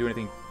better not do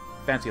anything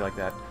fancy like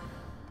that.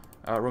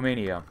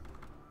 Romania,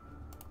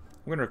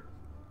 I'm going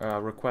to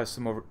request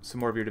some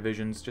more of your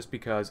divisions, just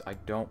because I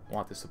don't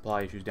want the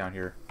supply issues down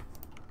here.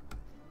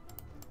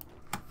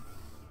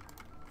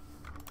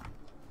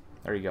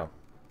 There you go.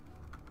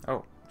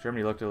 Oh,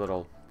 Germany looked a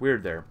little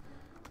weird there.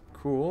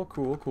 Cool,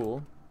 cool,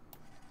 cool.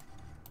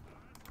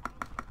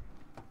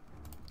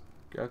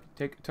 Go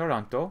take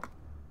Taranto.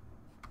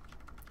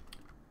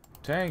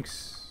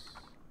 Tanks.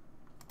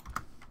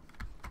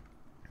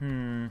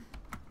 We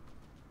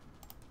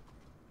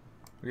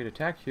could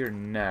attack here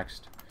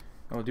next.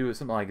 And we'll do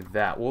something like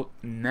that. Well,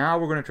 now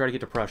we're going to try to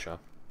get to Prussia.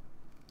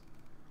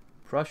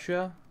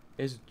 Prussia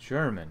is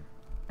German.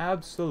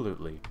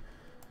 Absolutely.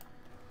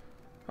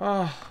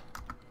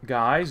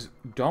 Guys,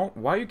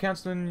 why are you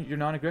canceling your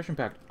non-aggression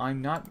pact?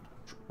 I'm not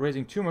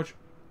raising too much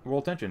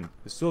world tension.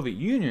 The Soviet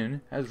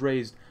Union has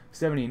raised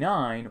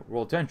 79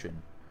 world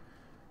tension.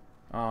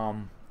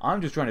 I'm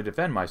just trying to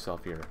defend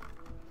myself here.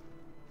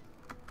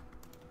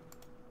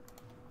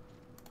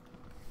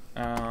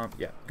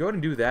 Yeah, go ahead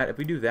and do that. If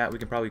we do that, we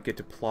can probably get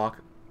to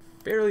Plock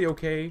fairly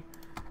okay.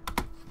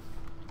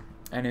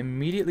 And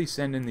immediately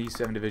send in these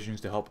 7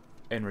 divisions to help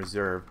in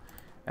reserve.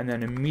 And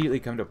then immediately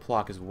come to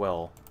Plock as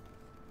well.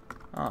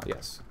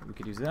 Yes, we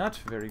could use that.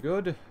 Very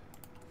good.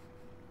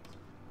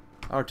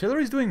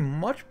 Artillery's doing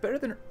much better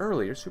than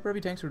earlier. Super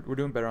heavy tanks, we're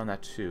doing better on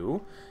that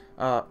too.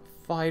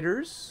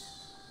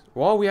 Fighters.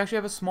 Well, we actually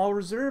have a small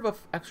reserve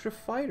of extra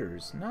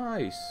fighters.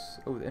 Nice.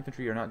 Oh, the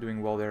infantry are not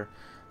doing well there.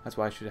 That's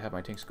why I should have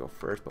my tanks go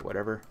first, but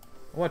whatever.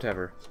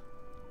 Whatever.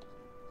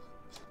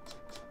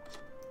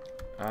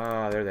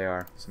 There they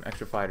are. Some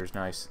extra fighters.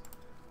 Nice.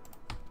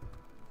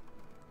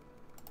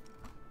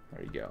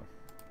 There you go.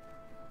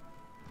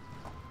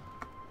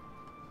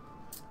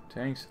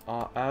 Tanks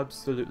are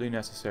absolutely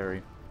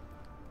necessary.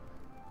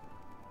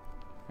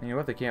 And you know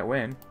what? They can't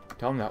win.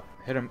 Tell them to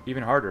hit them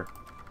even harder.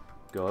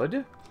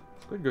 Good.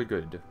 Good, good,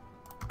 good.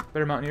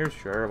 Better Mountaineers?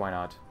 Sure, why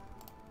not?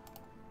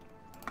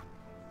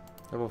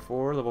 Level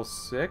 4, level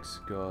 6.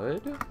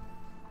 Good.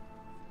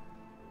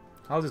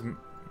 How's this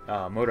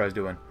motorized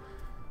doing?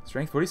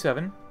 Strength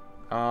 47.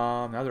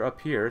 Now they're up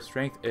here.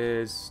 Strength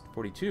is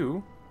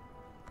 42.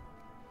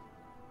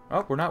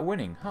 Oh, we're not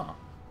winning, huh?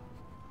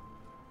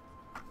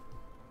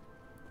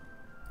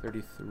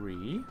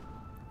 33.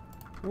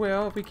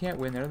 Well, if we can't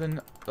win there,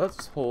 then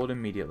let's hold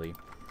immediately.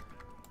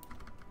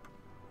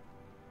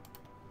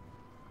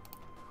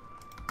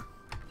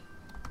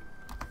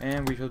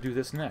 And we shall do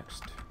this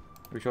next.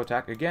 We shall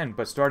attack again,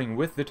 but starting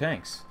with the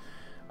tanks.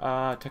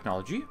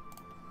 Technology.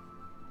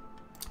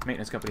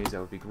 Maintenance companies,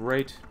 that would be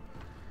great.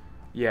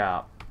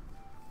 Yeah.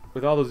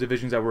 With all those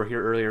divisions that were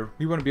here earlier,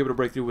 we want to be able to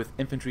break through with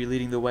infantry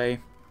leading the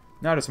way.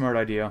 Not a smart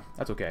idea.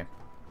 That's okay.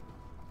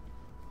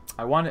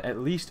 I want to at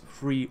least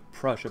free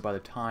Prussia by the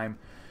time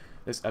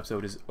this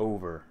episode is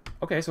over.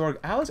 Okay, so our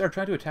allies are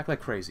trying to attack like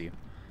crazy.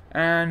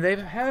 And they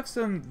have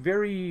some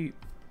very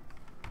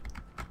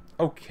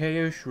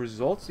okay-ish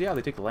results. Yeah,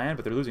 they take land,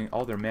 but they're losing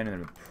all their men in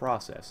the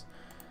process.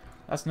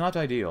 That's not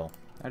ideal.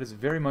 That is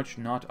very much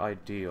not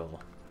ideal.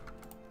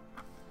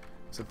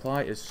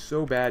 Supply is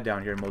so bad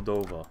down here in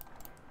Moldova.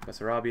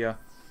 Bessarabia,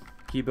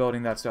 keep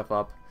building that stuff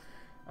up.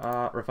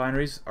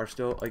 Refineries are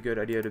still a good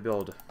idea to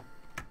build.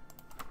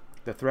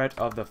 The threat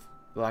of the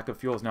lack of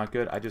fuel is not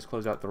good. I just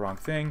closed out the wrong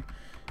thing.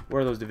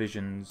 Where are those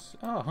divisions?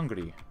 Oh,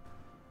 Hungary.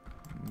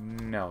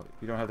 No,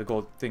 you don't have the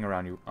gold thing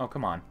around you. Oh,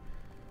 come on.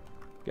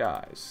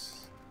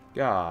 Guys.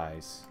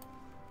 Guys.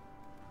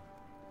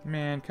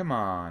 Man, come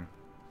on.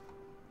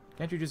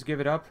 Can't you just give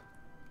it up?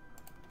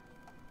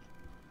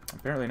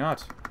 Apparently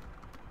not.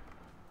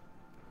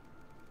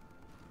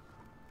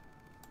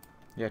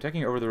 Yeah,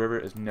 taking over the river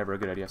is never a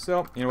good idea.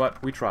 So, you know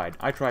what? We tried.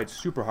 I tried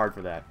super hard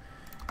for that.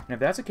 And if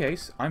that's the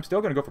case, I'm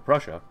still going to go for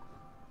Prussia.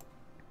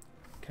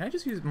 Can I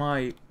just use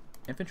my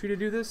infantry to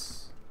do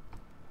this?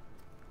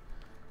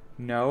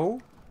 No.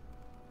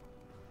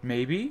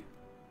 Maybe.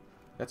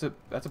 That's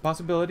a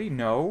possibility.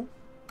 No.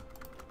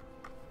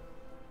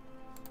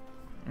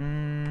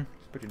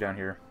 Let's put you down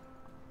here.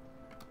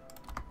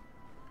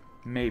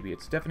 Maybe.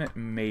 It's definite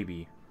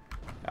maybe.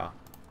 Ah.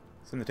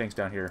 Send the tanks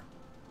down here.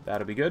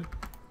 That'll be good.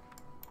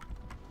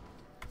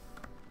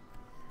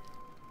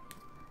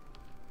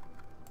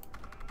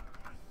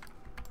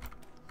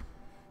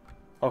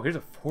 Oh, here's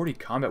a 40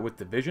 combat with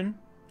division.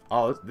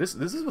 Oh, this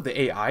is what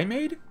the AI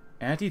made?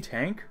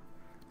 Anti-tank?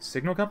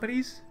 Signal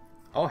companies?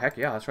 Oh, heck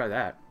yeah, let's try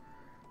that.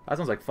 That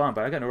sounds like fun,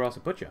 but I got nowhere else to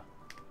put you.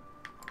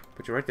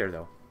 Put you right there,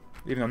 though.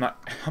 Even though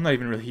I'm not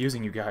even really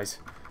using you guys.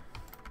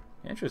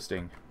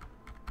 Interesting.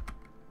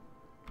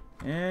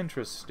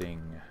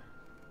 Interesting.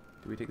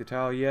 Do we take the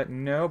tile yet?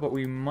 No, but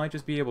we might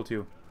just be able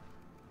to.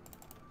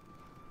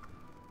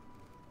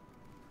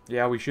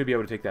 Yeah, we should be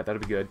able to take that.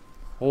 That'll be good.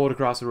 Hold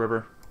across the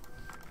river.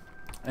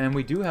 And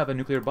we do have a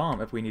nuclear bomb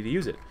if we need to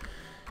use it.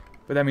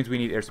 But that means we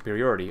need air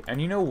superiority.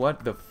 And you know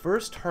what? The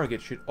first target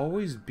should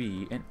always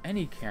be, in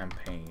any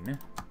campaign...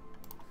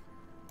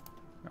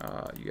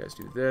 you guys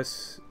do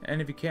this.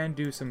 And if you can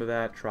do some of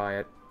that, try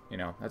it. You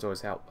know, that's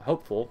always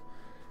helpful.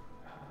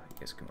 You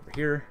guys come over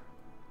here.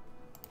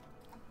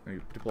 Let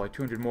me deploy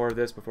 200 more of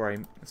this before I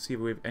see if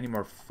we have any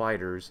more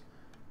fighters.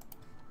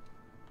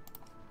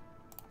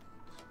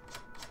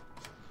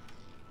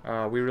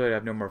 We really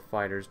have no more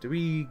fighters. Do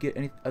we get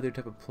any other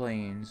type of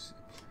planes?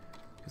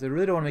 Because I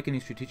really don't want to make any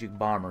strategic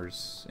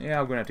bombers. Yeah,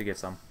 I'm going to have to get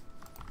some.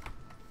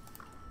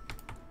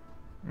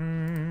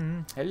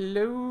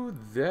 Hello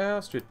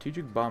there,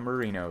 strategic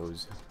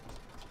bomberinos.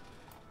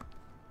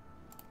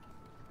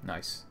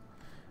 Nice.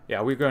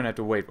 Yeah, we're going to have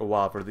to wait a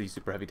while for these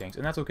super heavy tanks,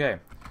 and that's okay.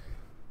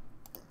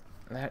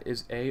 That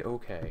is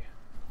a-okay.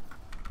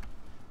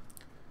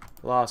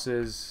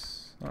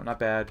 Losses. Oh, not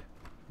bad.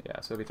 Yeah,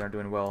 Soviets aren't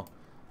doing well.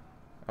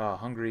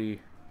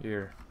 Hungary,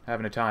 you're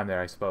having a time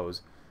there, I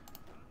suppose.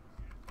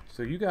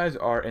 So you guys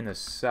are in the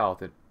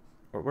south.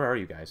 Or where are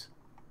you guys?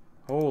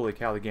 Holy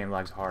cow, the game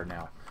lags hard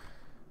now.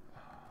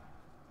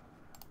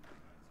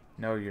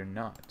 No, you're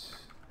not.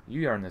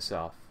 You are in the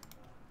south.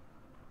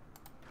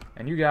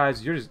 And you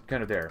guys, you're just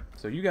kind of there.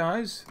 So you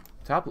guys,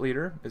 top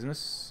leader is in the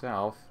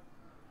south.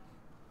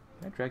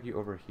 Can I drag you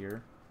over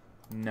here?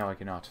 No, I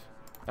cannot.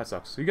 That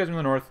sucks. So you guys are in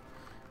the north.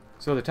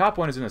 So the top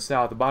one is in the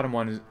south. The bottom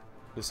one is...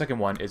 The second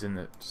one is in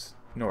the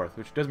north,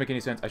 which doesn't make any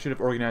sense. I should have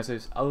organized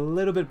this a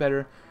little bit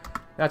better.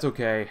 That's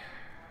okay.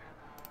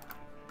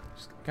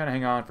 Just kind of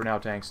hang on for now,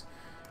 tanks.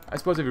 I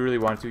suppose if you really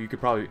wanted to, you could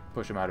probably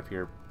push them out of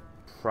here.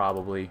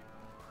 Probably.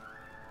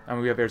 I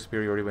mean, we have air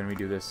superiority when we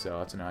do this, so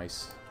that's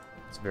nice.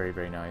 It's very,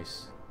 very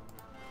nice.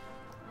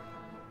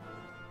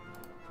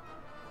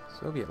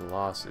 Soviet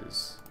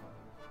losses.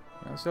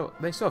 So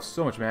they still have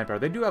so much manpower.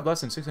 They do have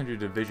less than 600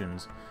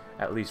 divisions,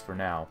 at least for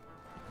now.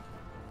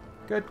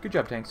 Good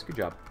job, tanks. Good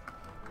job.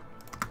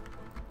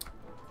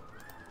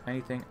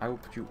 Anything, I will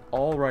put you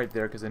all right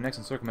there, because the next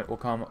encirclement will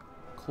come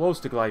close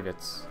to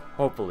Gleiwitz,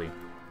 hopefully.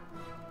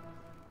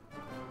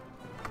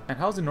 And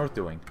how's the north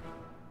doing?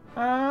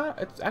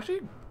 It's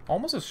actually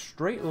almost a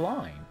straight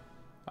line.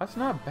 That's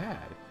not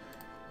bad.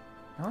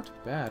 Not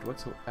bad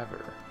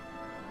whatsoever.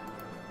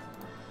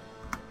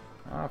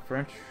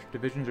 French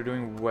divisions are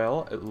doing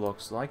well, it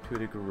looks like, to a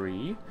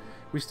degree.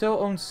 We still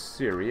own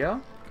Syria.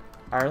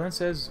 Ireland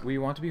says we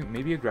want to be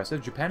maybe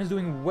aggressive. Japan is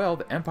doing well.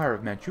 The Empire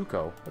of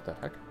Manchukuo. What the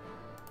heck?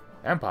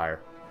 Empire.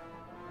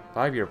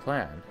 5-year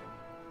plan.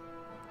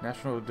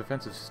 National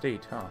defensive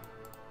state, huh?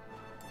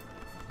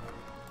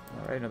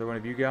 Alright, another one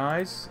of you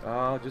guys.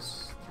 I'll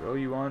just throw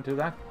you onto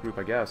that group,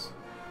 I guess.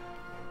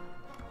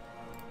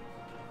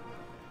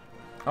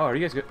 Oh, are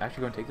you guys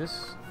actually going to take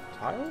this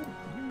tile?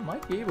 You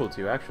might be able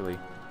to, actually.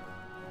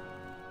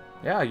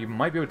 Yeah, you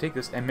might be able to take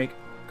this and make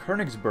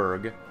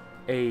Königsberg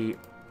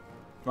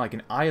like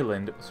an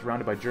island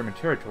surrounded by German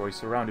territory,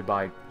 surrounded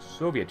by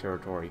Soviet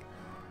territory.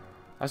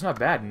 That's not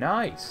bad.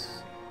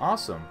 Nice.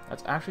 Awesome.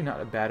 That's actually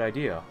not a bad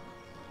idea.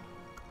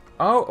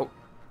 Oh,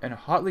 and a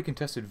hotly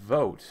contested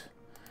vote.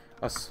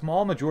 A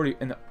small majority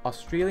in the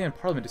Australian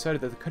Parliament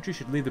decided that the country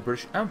should leave the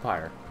British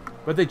Empire.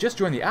 But they just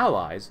joined the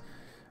Allies.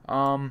 They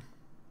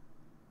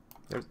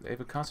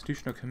have a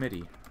constitutional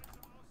committee.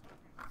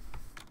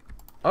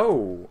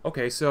 Oh,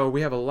 okay, so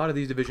we have a lot of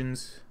these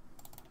divisions.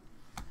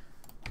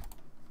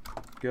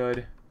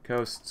 Good.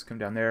 Coasts, come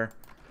down there.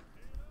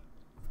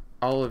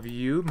 All of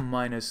you,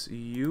 minus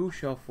you,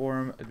 shall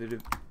form the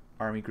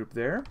army group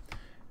there.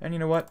 And you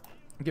know what?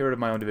 Get rid of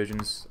my own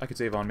divisions. I could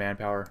save on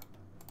manpower.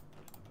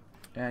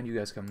 And you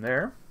guys come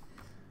there.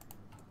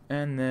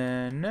 And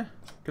then...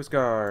 Coast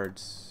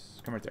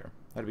Guards. Come right there.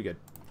 That'll be good.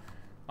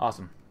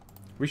 Awesome.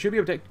 We should be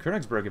able to take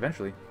Königsberg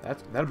eventually.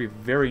 That'll be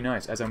very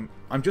nice. As I'm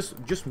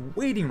just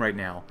waiting right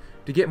now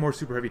to get more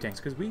super heavy tanks,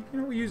 because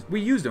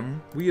we used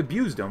them, we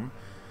abused them,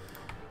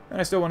 and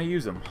I still want to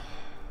use them.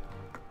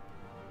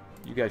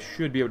 You guys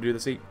should be able to do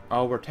this.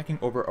 Oh, we're taking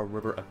over a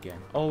river again.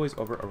 Always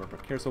over a river.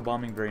 Carousel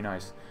bombing, very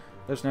nice.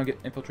 Let's now get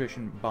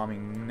infiltration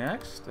bombing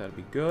next. That'll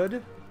be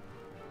good.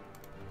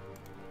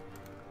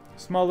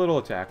 Small little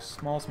attacks.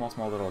 Small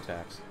little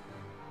attacks.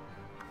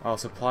 Oh,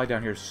 supply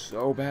down here is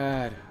so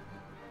bad.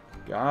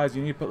 Guys,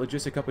 you need to put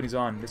logistic companies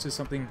on. This is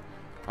something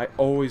I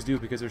always do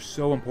because they're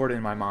so important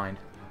in my mind.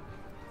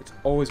 It's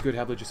always good to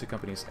have logistic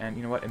companies. And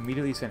you know what?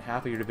 Immediately send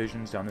half of your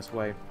divisions down this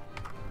way.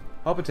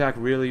 Help attack,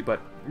 really, but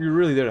you're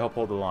really there to help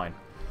hold the line.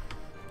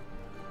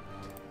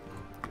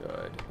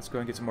 Good. Let's go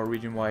and get some more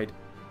region-wide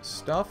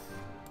stuff.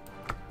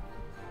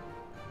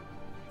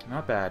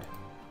 Not bad.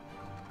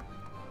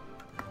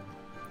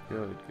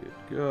 Good, good,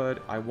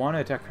 good. I want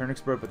to attack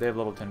Königsberg, but they have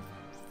level 10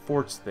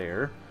 forts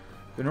there.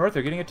 The north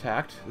are getting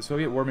attacked. The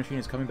Soviet war machine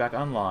is coming back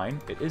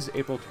online. It is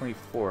April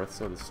 24th,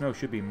 so the snow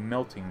should be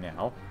melting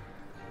now.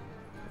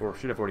 Or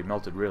should have already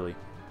melted, really.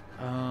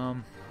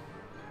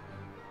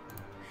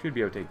 Should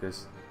be able to take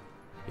this.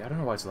 Yeah, I don't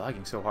know why it's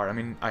lagging so hard. I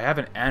mean, I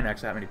haven't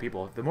annexed that many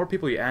people. The more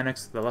people you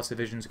annex, the less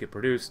divisions get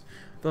produced,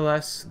 the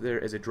less there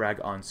is a drag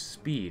on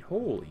speed.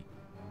 Holy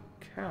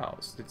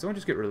cows. Did someone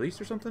just get released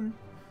or something?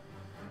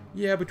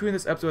 Yeah, between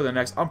this episode and the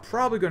next, I'm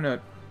probably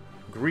gonna...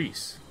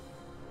 Greece.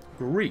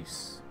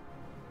 Greece.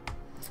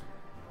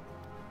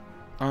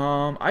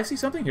 I see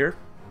something here.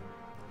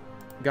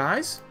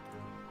 Guys?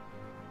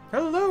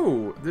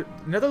 Hello! The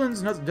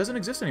Netherlands doesn't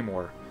exist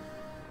anymore.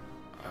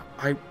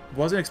 I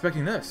wasn't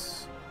expecting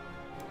this.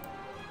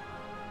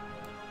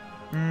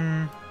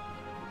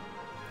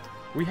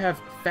 We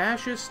have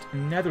fascist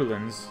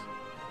Netherlands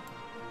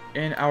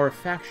in our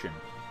faction.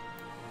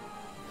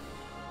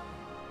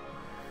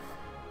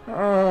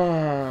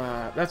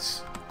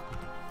 That's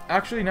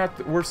actually not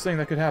the worst thing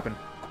that could happen.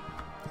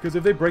 Because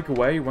if they break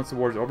away once the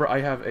war is over, I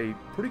have a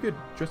pretty good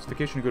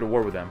justification to go to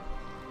war with them.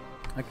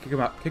 I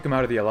can kick them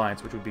out of the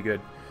alliance, which would be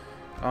good.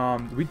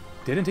 We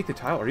didn't take the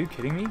tile. Are you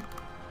kidding me?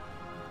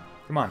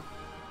 Come on.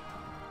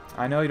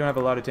 I know you don't have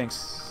a lot of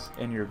tanks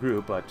in your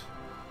group, but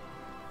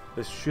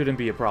this shouldn't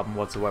be a problem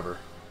whatsoever.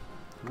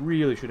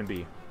 Really shouldn't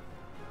be.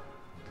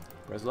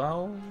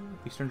 Breslau,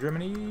 Eastern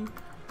Germany,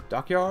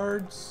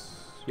 dockyards.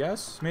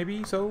 Yes,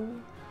 maybe so.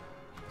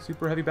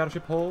 Super heavy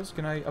battleship hulls.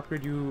 Can I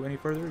upgrade you any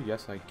further?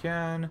 Yes, I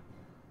can.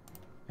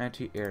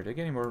 Anti-air. Did I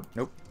get any more?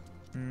 Nope.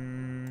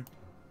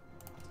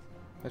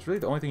 That's really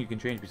the only thing you can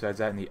change besides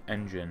that in the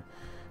engine.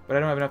 But I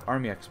don't have enough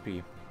army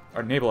XP.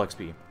 Or naval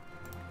XP.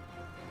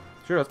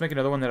 Sure, let's make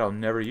another one that I'll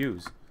never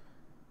use.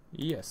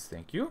 Yes,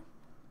 thank you.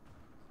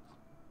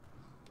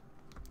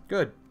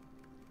 Good.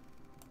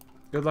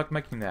 Good luck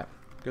making that.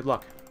 Good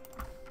luck.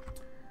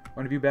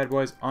 One of you bad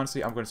boys,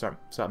 honestly, I'm going to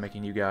stop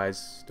making you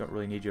guys. Don't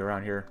really need you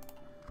around here.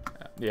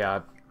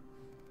 Yeah.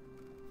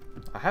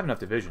 I have enough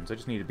divisions. I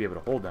just need to be able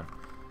to hold them.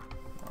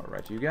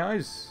 Alright, you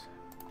guys.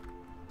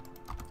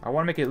 I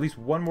want to make at least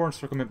one more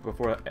encirclement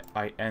before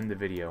I end the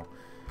video.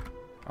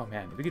 Oh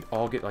man, if we could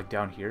all get like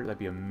down here, that'd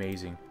be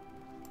amazing.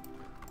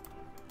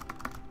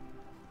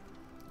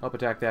 Help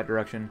attack that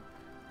direction.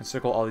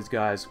 Encircle all these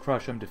guys.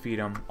 Crush them, defeat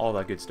them, all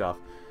that good stuff.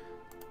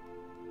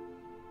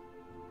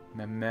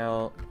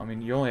 Memel, I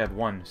mean, you only have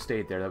one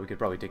state there that we could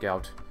probably take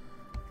out.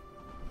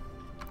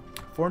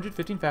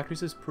 415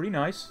 factories is pretty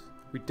nice.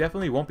 We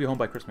definitely won't be home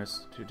by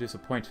Christmas to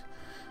disappoint,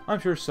 I'm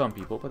sure, some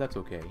people, but that's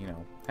okay, you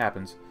know,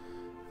 happens.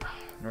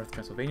 North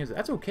Transylvania,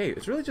 that's okay.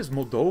 It's really just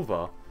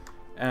Moldova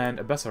and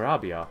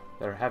Bessarabia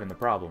that are having the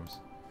problems.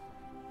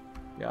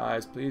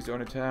 Guys, please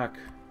don't attack.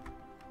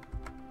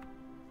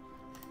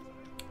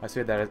 I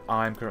say that as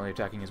I'm currently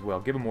attacking as well.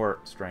 Give them more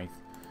strength.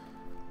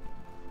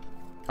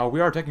 Oh,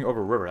 we are taking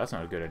over a river. That's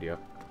not a good idea.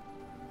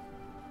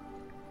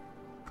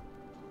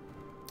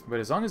 But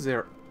as long as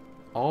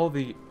all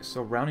the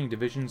surrounding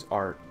divisions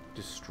are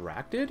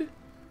distracted,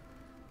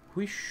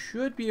 we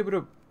should be able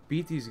to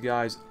beat these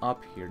guys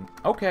up here.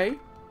 Okay.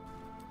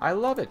 I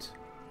love it.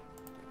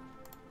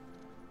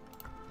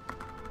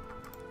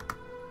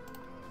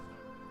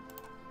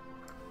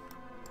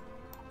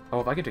 Oh,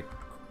 if I get to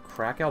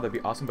Krakow, that'd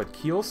be awesome. But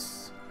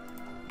Kielce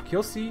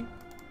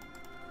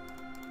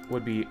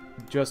would be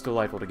just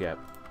delightful to get.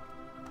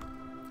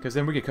 Because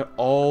then we could cut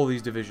all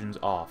these divisions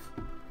off.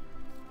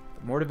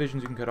 The more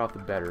divisions you can cut off, the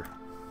better.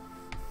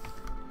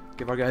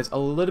 Give our guys a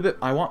little bit...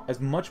 I want as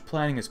much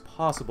planning as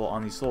possible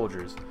on these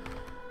soldiers.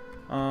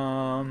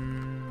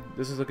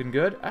 This is looking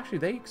good. Actually,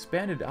 they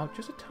expanded out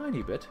just a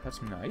tiny bit.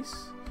 That's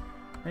nice.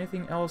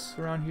 Anything else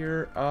around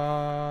here?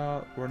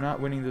 We're not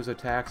winning those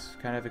attacks.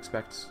 Kind of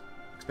expect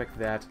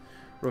that.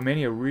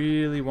 Romania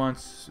really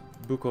wants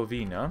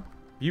Bukovina.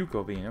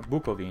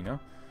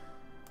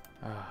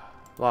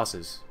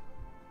 Losses.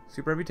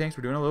 Super heavy tanks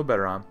we're doing a little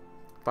better on.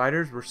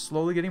 Fighters, we're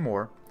slowly getting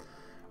more.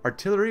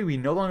 Artillery, we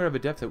no longer have a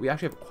deficit. We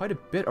actually have quite a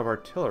bit of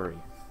artillery,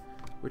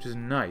 which is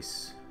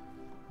nice.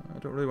 I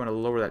don't really want to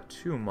lower that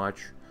too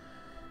much.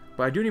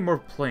 But I do need more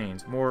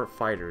planes, more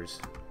fighters.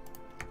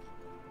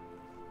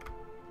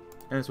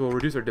 And this will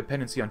reduce our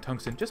dependency on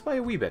tungsten just by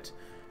a wee bit.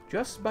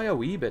 Just by a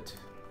wee bit.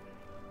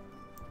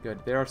 Good.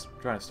 They are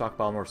trying to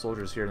stockpile more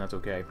soldiers here, and that's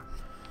okay.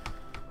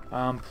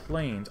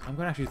 Planes. I'm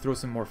going to actually throw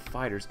some more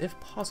fighters, if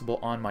possible,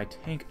 on my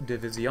tank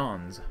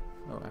divisions.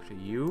 Oh, actually,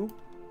 you?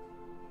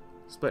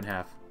 Split in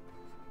half.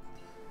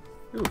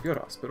 Ooh, good.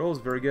 Hospital is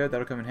very good.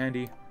 That'll come in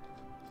handy.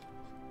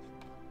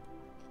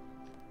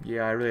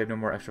 Yeah, I really have no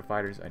more extra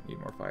fighters. I need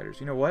more fighters.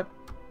 You know what?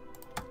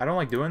 I don't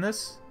like doing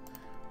this,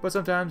 but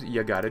sometimes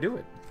you gotta do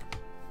it.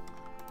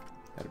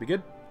 That'll be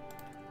good.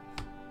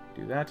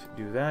 Do that,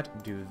 do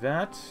that, do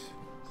that.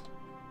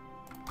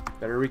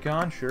 Better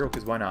recon? Sure,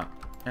 because why not?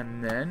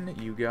 And then,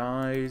 you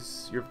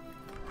guys... You're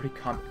pretty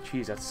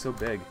Jeez, that's so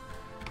big.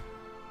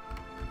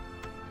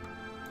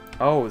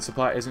 Oh, the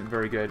supply isn't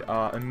very good.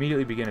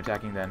 Immediately begin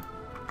attacking then.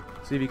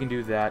 See if you can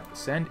do that.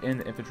 Send in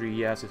the infantry.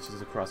 Yes, this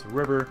is across the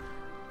river.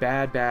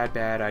 bad, bad,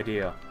 bad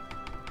idea.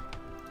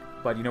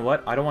 But you know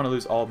what? I don't want to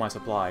lose all of my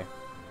supply.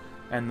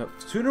 And the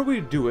sooner we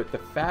do it, the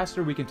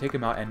faster we can take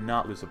him out and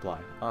not lose supply.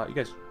 You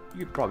guys,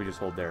 you could probably just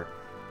hold there.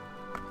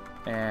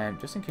 And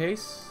just in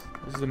case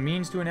this is a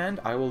means to an end,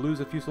 I will lose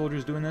a few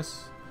soldiers doing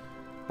this.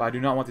 But I do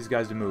not want these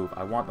guys to move.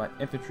 I want my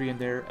infantry in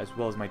there as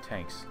well as my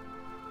tanks.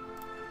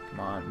 Come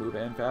on, move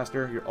in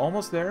faster. You're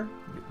almost there.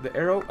 The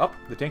arrow, up.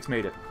 The tanks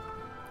made it.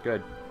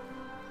 Good.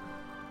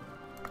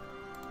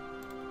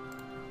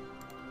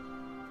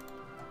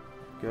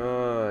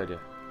 Good.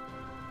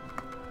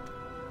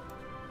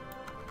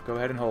 Go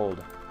ahead and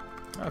hold.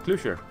 Oh,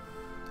 Clusher.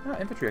 Oh,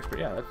 infantry expert.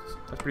 Yeah,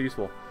 that's pretty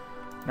useful.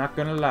 Not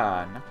gonna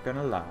lie. Not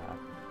gonna lie.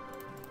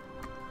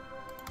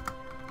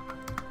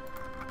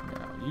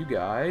 Now, you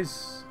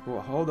guys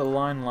will hold a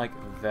line like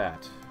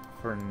that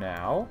for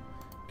now.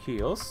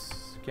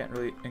 Keels. Can't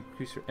really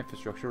increase your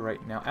infrastructure right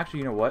now. Actually,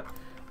 you know what?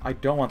 I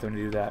don't want them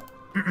to do that.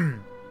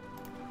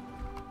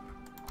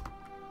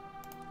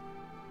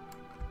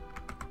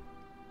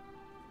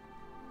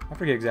 I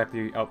forget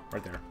exactly. Oh,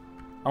 right there.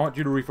 I want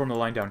you to reform the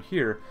line down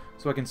here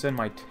so I can send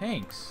my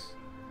tanks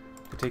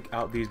to take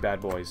out these bad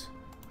boys.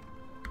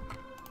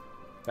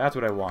 That's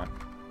what I want.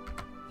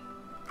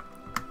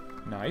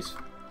 Nice.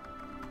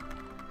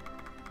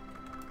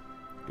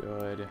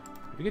 Good.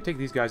 If we could take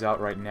these guys out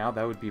right now,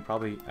 that would be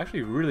probably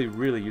actually really,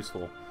 really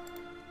useful.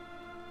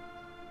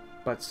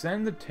 But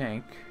send the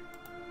tank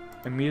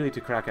immediately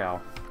to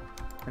Krakow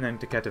and then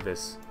to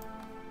Katowice.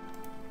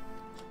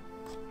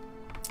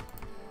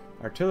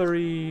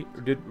 Artillery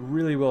did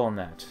really well on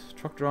that.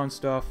 Truck drawn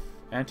stuff,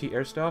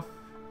 anti-air stuff.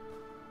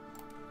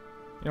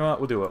 You know what?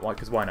 We'll do it. Why?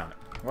 Because why not?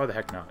 Why the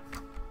heck not?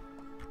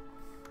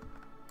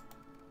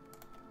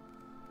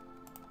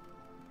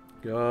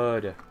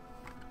 Good.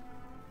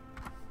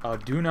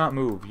 Do not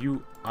move.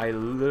 I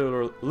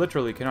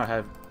literally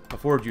cannot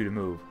afford you to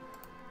move.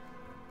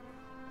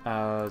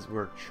 As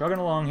we're chugging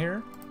along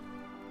here.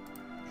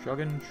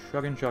 Chugging.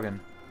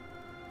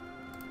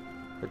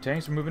 The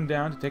tanks are moving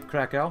down to take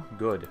Krakow.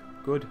 Good.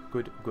 Good.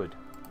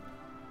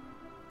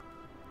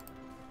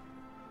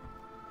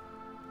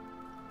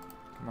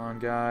 Come on,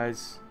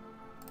 guys.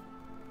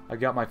 I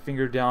got my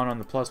finger down on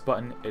the plus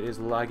button. It is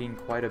lagging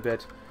quite a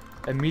bit.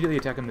 Immediately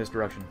attack in this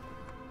direction.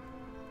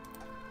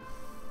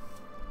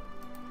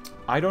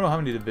 I don't know how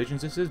many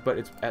divisions this is, but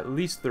it's at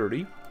least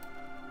 30.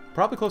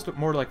 Probably close to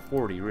more like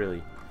 40,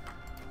 really.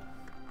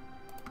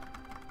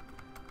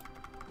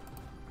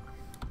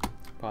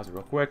 Pause it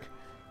real quick.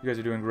 You guys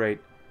are doing great.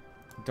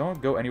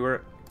 Don't go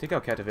anywhere. Take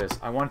out Katowice.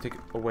 I want to take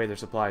away their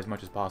supply as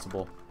much as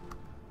possible.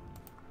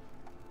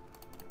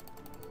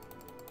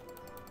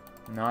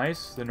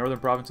 Nice. The northern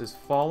province is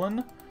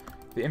fallen.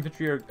 The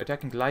infantry are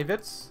attacking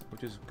Gleiwitz,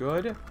 which is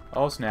good.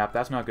 Oh, snap.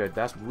 That's not good.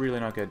 That's really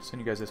not good. Send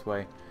you guys this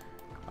way.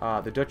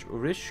 The Dutch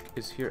Urisch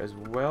is here as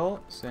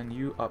well. Send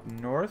you up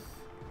north.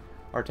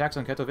 Our attacks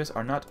on Katowice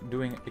are not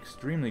doing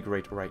extremely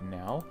great right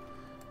now.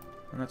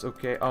 And that's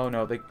okay. Oh,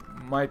 no. They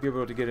might be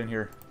able to get in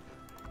here.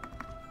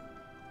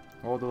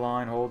 Hold the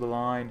line. Hold the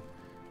line.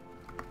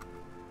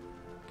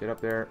 Get up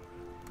there.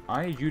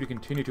 I need you to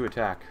continue to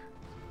attack.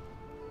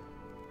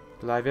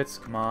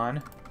 Gleiwitz, come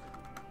on.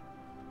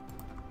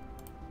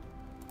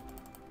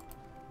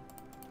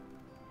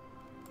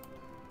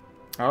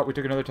 Oh, we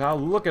took another tile.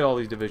 Look at all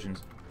these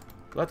divisions.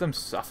 Let them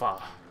suffer.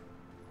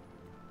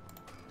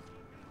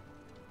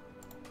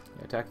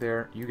 Yeah, attack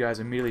there. You guys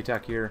immediately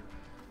attack here.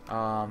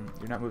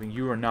 You're not moving.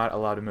 You are not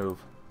allowed to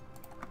move.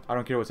 I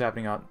don't care what's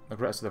happening out the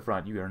rest of the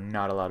front. You are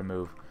not allowed to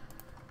move.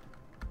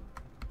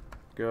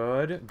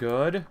 Good,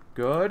 good,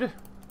 good.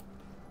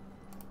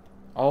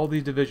 All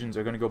these divisions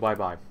are going to go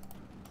bye-bye.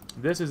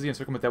 This is the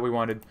encirclement that we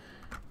wanted.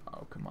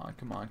 Oh, come on,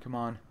 come on, come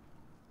on.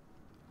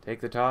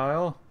 Take the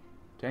tile.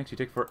 Tanks, you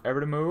take forever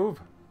to move.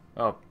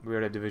 Oh, we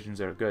already have divisions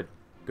there. Good,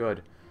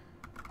 good.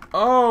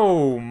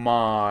 Oh,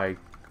 my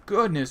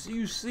goodness.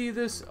 You see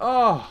this?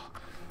 Oh,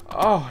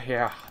 oh,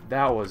 yeah.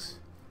 That was...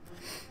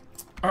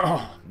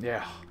 Oh,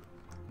 yeah.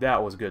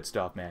 That was good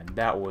stuff, man.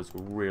 That was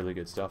really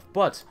good stuff.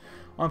 But,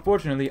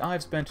 unfortunately,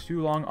 I've spent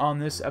too long on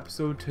this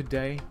episode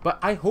today. But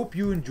I hope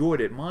you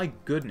enjoyed it. My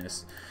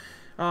goodness.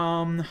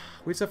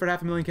 We've suffered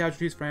 500,000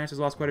 casualties. France has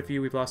lost quite a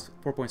few. We've lost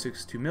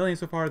 4.62 million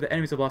so far. The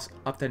enemies have lost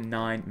up to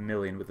 9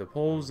 million, with the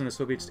Poles and the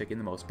Soviets taking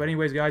the most. But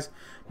anyways, guys,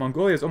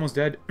 Mongolia is almost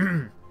dead.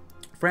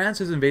 France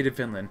has invaded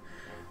Finland.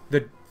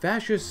 The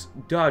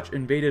fascist Dutch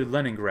invaded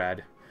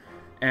Leningrad.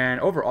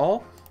 And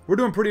overall, we're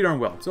doing pretty darn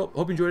well. So,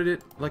 hope you enjoyed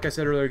it. Like I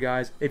said earlier,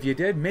 guys, if you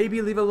did,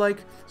 maybe leave a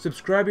like,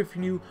 subscribe if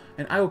you're new,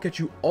 and I will catch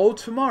you all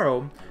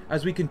tomorrow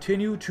as we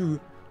continue to,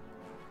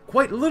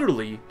 quite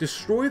literally,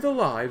 destroy the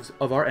lives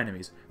of our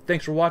enemies.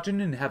 Thanks for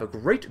watching, and have a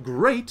great,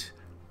 great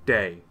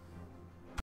day.